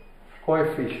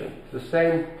coefficient, the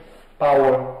same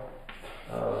power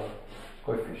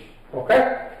coefficient.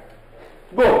 Okay?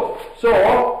 Good. So,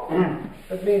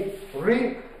 let me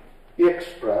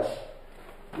re-express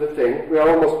the thing. We are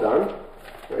almost done,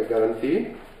 I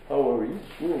guarantee. How are we?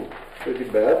 Pretty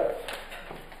bad.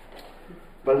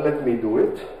 But let me do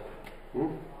it.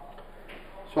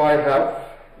 So I have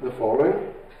the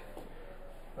following.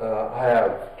 I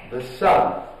have the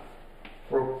sum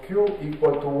for q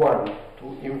equal to 1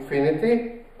 to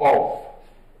infinity of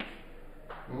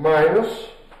minus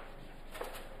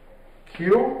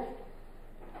q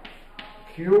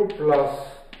plus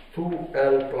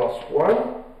 2l plus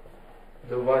 1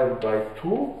 divided by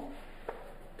 2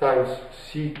 times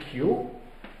cq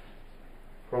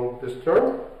from this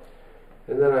term,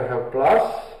 and then I have plus,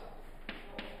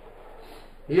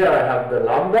 here I have the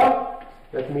lambda.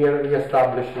 Let me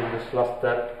re-establish in this last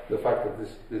step the fact that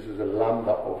this is a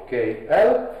lambda of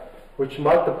kl, which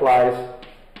multiplies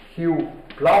q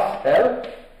plus l,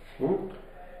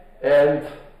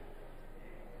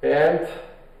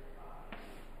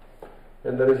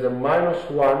 and there is a minus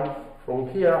 1 from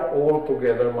here, all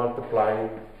together multiplying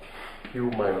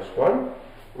q minus 1,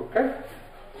 okay?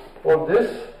 Or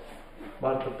this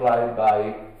multiplied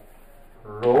by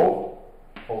rho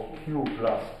of q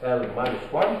plus L minus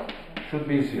 1 should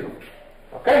be 0,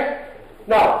 okay?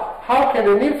 Now, how can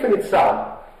an infinite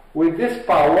sum with this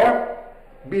power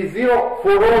be 0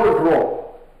 for all the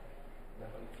rho?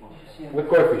 The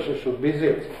coefficient should be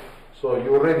 0. So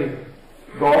you already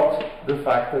got the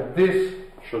fact that this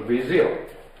should be 0.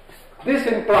 This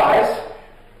implies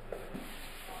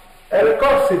a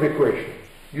recursive equation.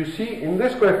 You see, in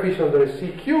this coefficient there is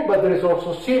cq, but there is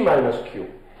also c minus q.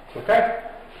 Okay?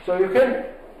 So you can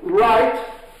write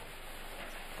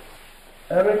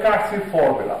a recursive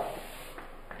formula.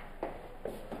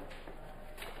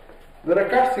 The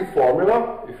recursive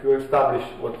formula, if you establish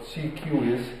what cq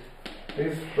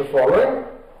is the following.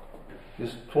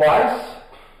 Is twice,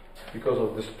 because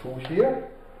of this 2 here,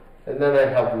 and then I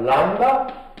have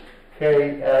lambda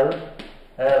kl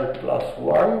l plus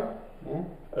 1,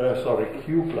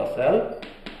 q plus l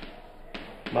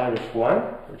minus 1,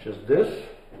 which is this,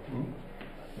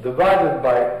 divided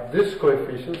by this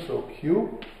coefficient, so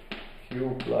q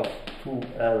plus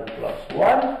 2l plus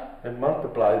 1, and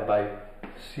multiplied by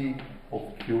c of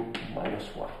q minus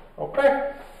 1.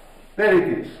 Okay? There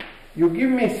it is. You give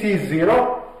me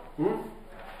c0,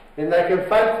 and I can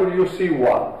find for you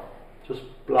c1. Just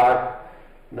plug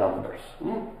numbers.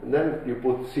 And then you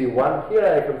put c1 here,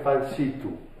 I can find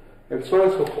c2. And so on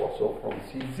and so forth. So from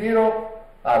c0,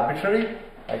 arbitrary,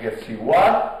 I get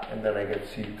C1, and then I get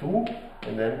C2,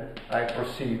 and then I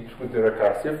proceed with the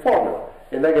recursive formula.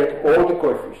 And I get all the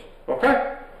coefficients,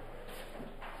 okay?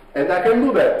 And I can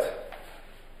do that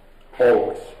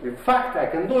always. In fact, I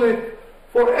can do it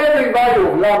for every value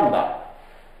of lambda,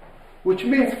 which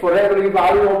means for every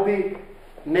value of the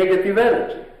negative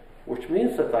energy, which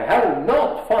means that I have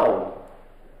not found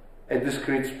a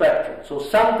discrete spectrum. So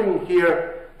something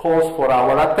here calls for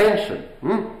our attention.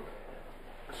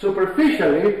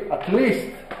 Superficially, at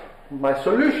least, my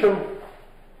solution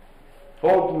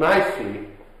holds nicely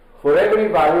for every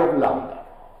value of lambda.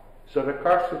 It's a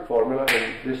recursive formula,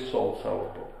 and this solves our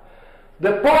problem.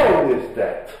 The point is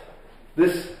that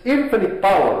this infinite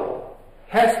power law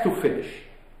has to finish.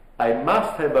 I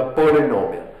must have a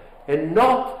polynomial and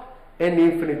not an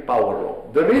infinite power law.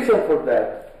 The reason for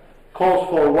that calls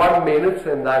for 1 minute,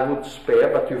 and I would spare,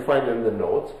 but you find it in the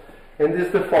notes, and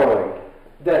is the following: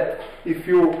 that if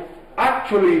you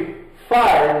actually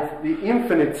find the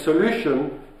infinite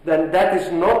solution, then that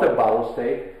is not a bound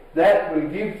state. That will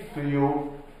give to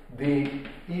you the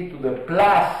e to the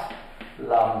plus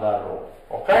lambda rho.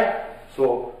 Okay?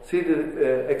 So see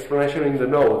the explanation in the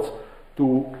notes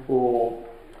to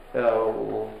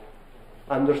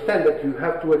understand that you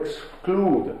have to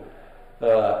exclude,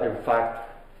 in fact,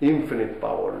 infinite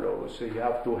power laws. So you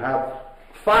have to have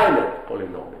finite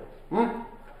polynomials.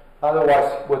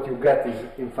 Otherwise, what you get is,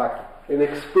 in fact, an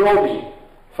exploding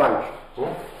function.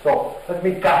 So let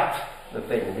me cut the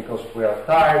thing because we are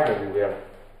tired and we are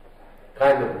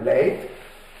kind of late.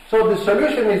 So the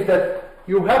solution is that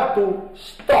you have to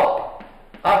stop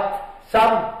at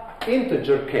some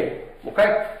integer k.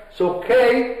 Okay? So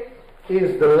k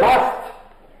is the last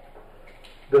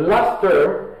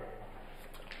term,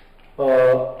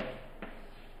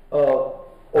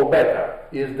 or better,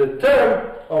 is the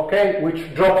term, okay,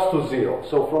 which drops to 0.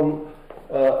 So from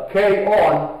k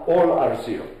on, all are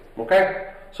 0. Okay?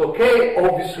 So k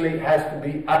obviously has to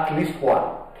be at least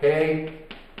 1. K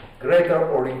greater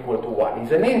or equal to 1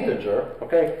 is an integer.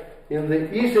 Okay? In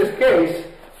the easiest case,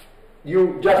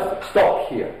 you just stop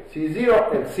here.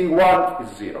 C0 and C1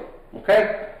 is 0.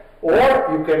 Okay?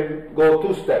 Or you can go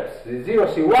 2 steps. C0,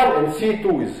 C1, and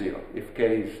C2 is 0, if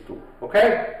k is 2.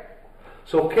 Okay?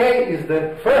 So k is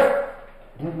the first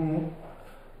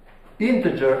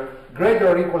integer greater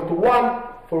or equal to 1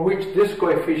 for which this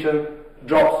coefficient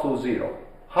drops to 0.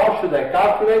 How should I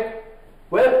calculate?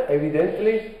 Well,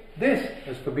 evidently, this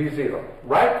has to be 0,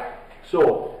 right?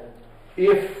 So,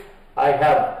 if I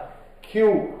have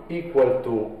q equal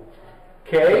to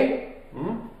k,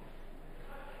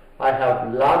 I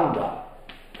have lambda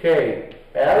k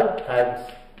L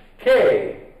times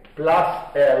k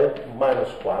plus L minus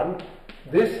 1.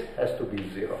 This has to be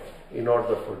 0 in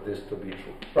order for this to be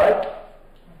true, right?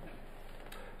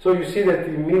 So you see that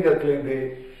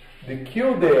immediately the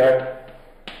q there,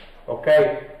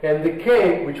 okay, and the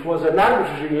k, which was an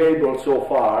arbitrary label so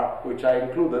far, which I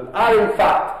included, are in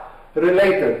fact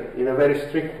related in a very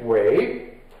strict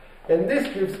way. And this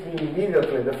gives me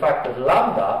immediately the fact that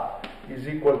lambda is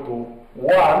equal to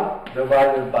 1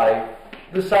 divided by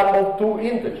the sum of 2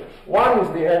 integers. 1 is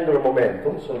the angular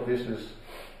momentum, so this is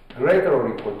greater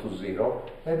or equal to 0.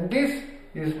 And this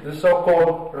is the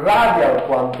so-called radial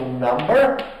quantum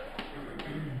number,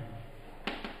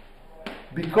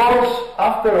 because,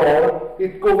 after all,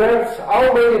 it governs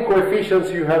how many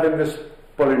coefficients you have in this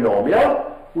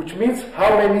polynomial, which means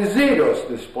how many zeros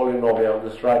this polynomial,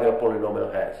 this radial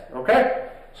polynomial has. Okay?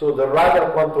 So the radial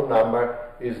quantum number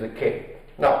is the k.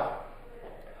 Now,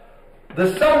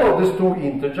 the sum of these 2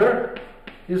 integers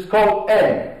is called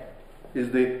n, is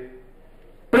the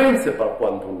principal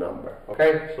quantum number.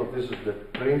 Okay? So this is the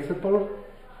principal.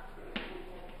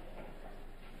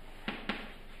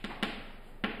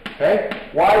 Okay?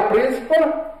 Why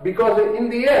principal? Because in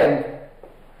the end,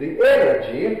 the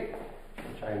energy,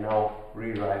 which I now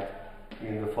rewrite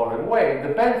in the following way,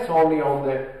 depends only on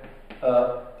the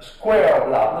square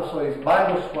of lambda, so it's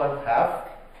minus 1/2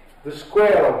 the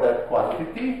square of that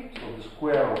quantity, so the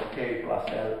square of k plus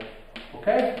L,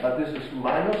 okay? But this is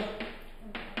minus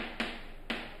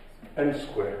n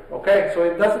squared, okay? So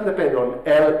it doesn't depend on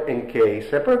L and k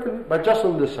separately, but just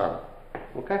on the sum,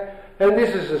 okay? And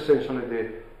this is essentially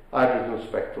the hydrogen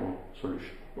spectrum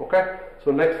solution, okay?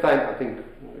 So next time, I think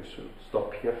we should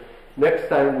stop here. Next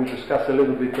time we discuss a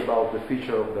little bit about the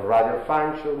feature of the radial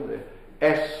function, the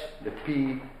S, the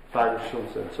P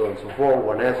functions, and so on and so forth,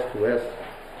 1s, 2s,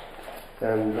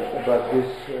 and but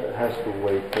this has to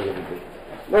wait a little bit.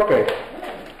 Okay,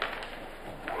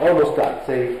 almost done.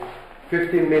 Say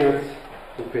 15 minutes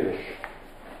to finish.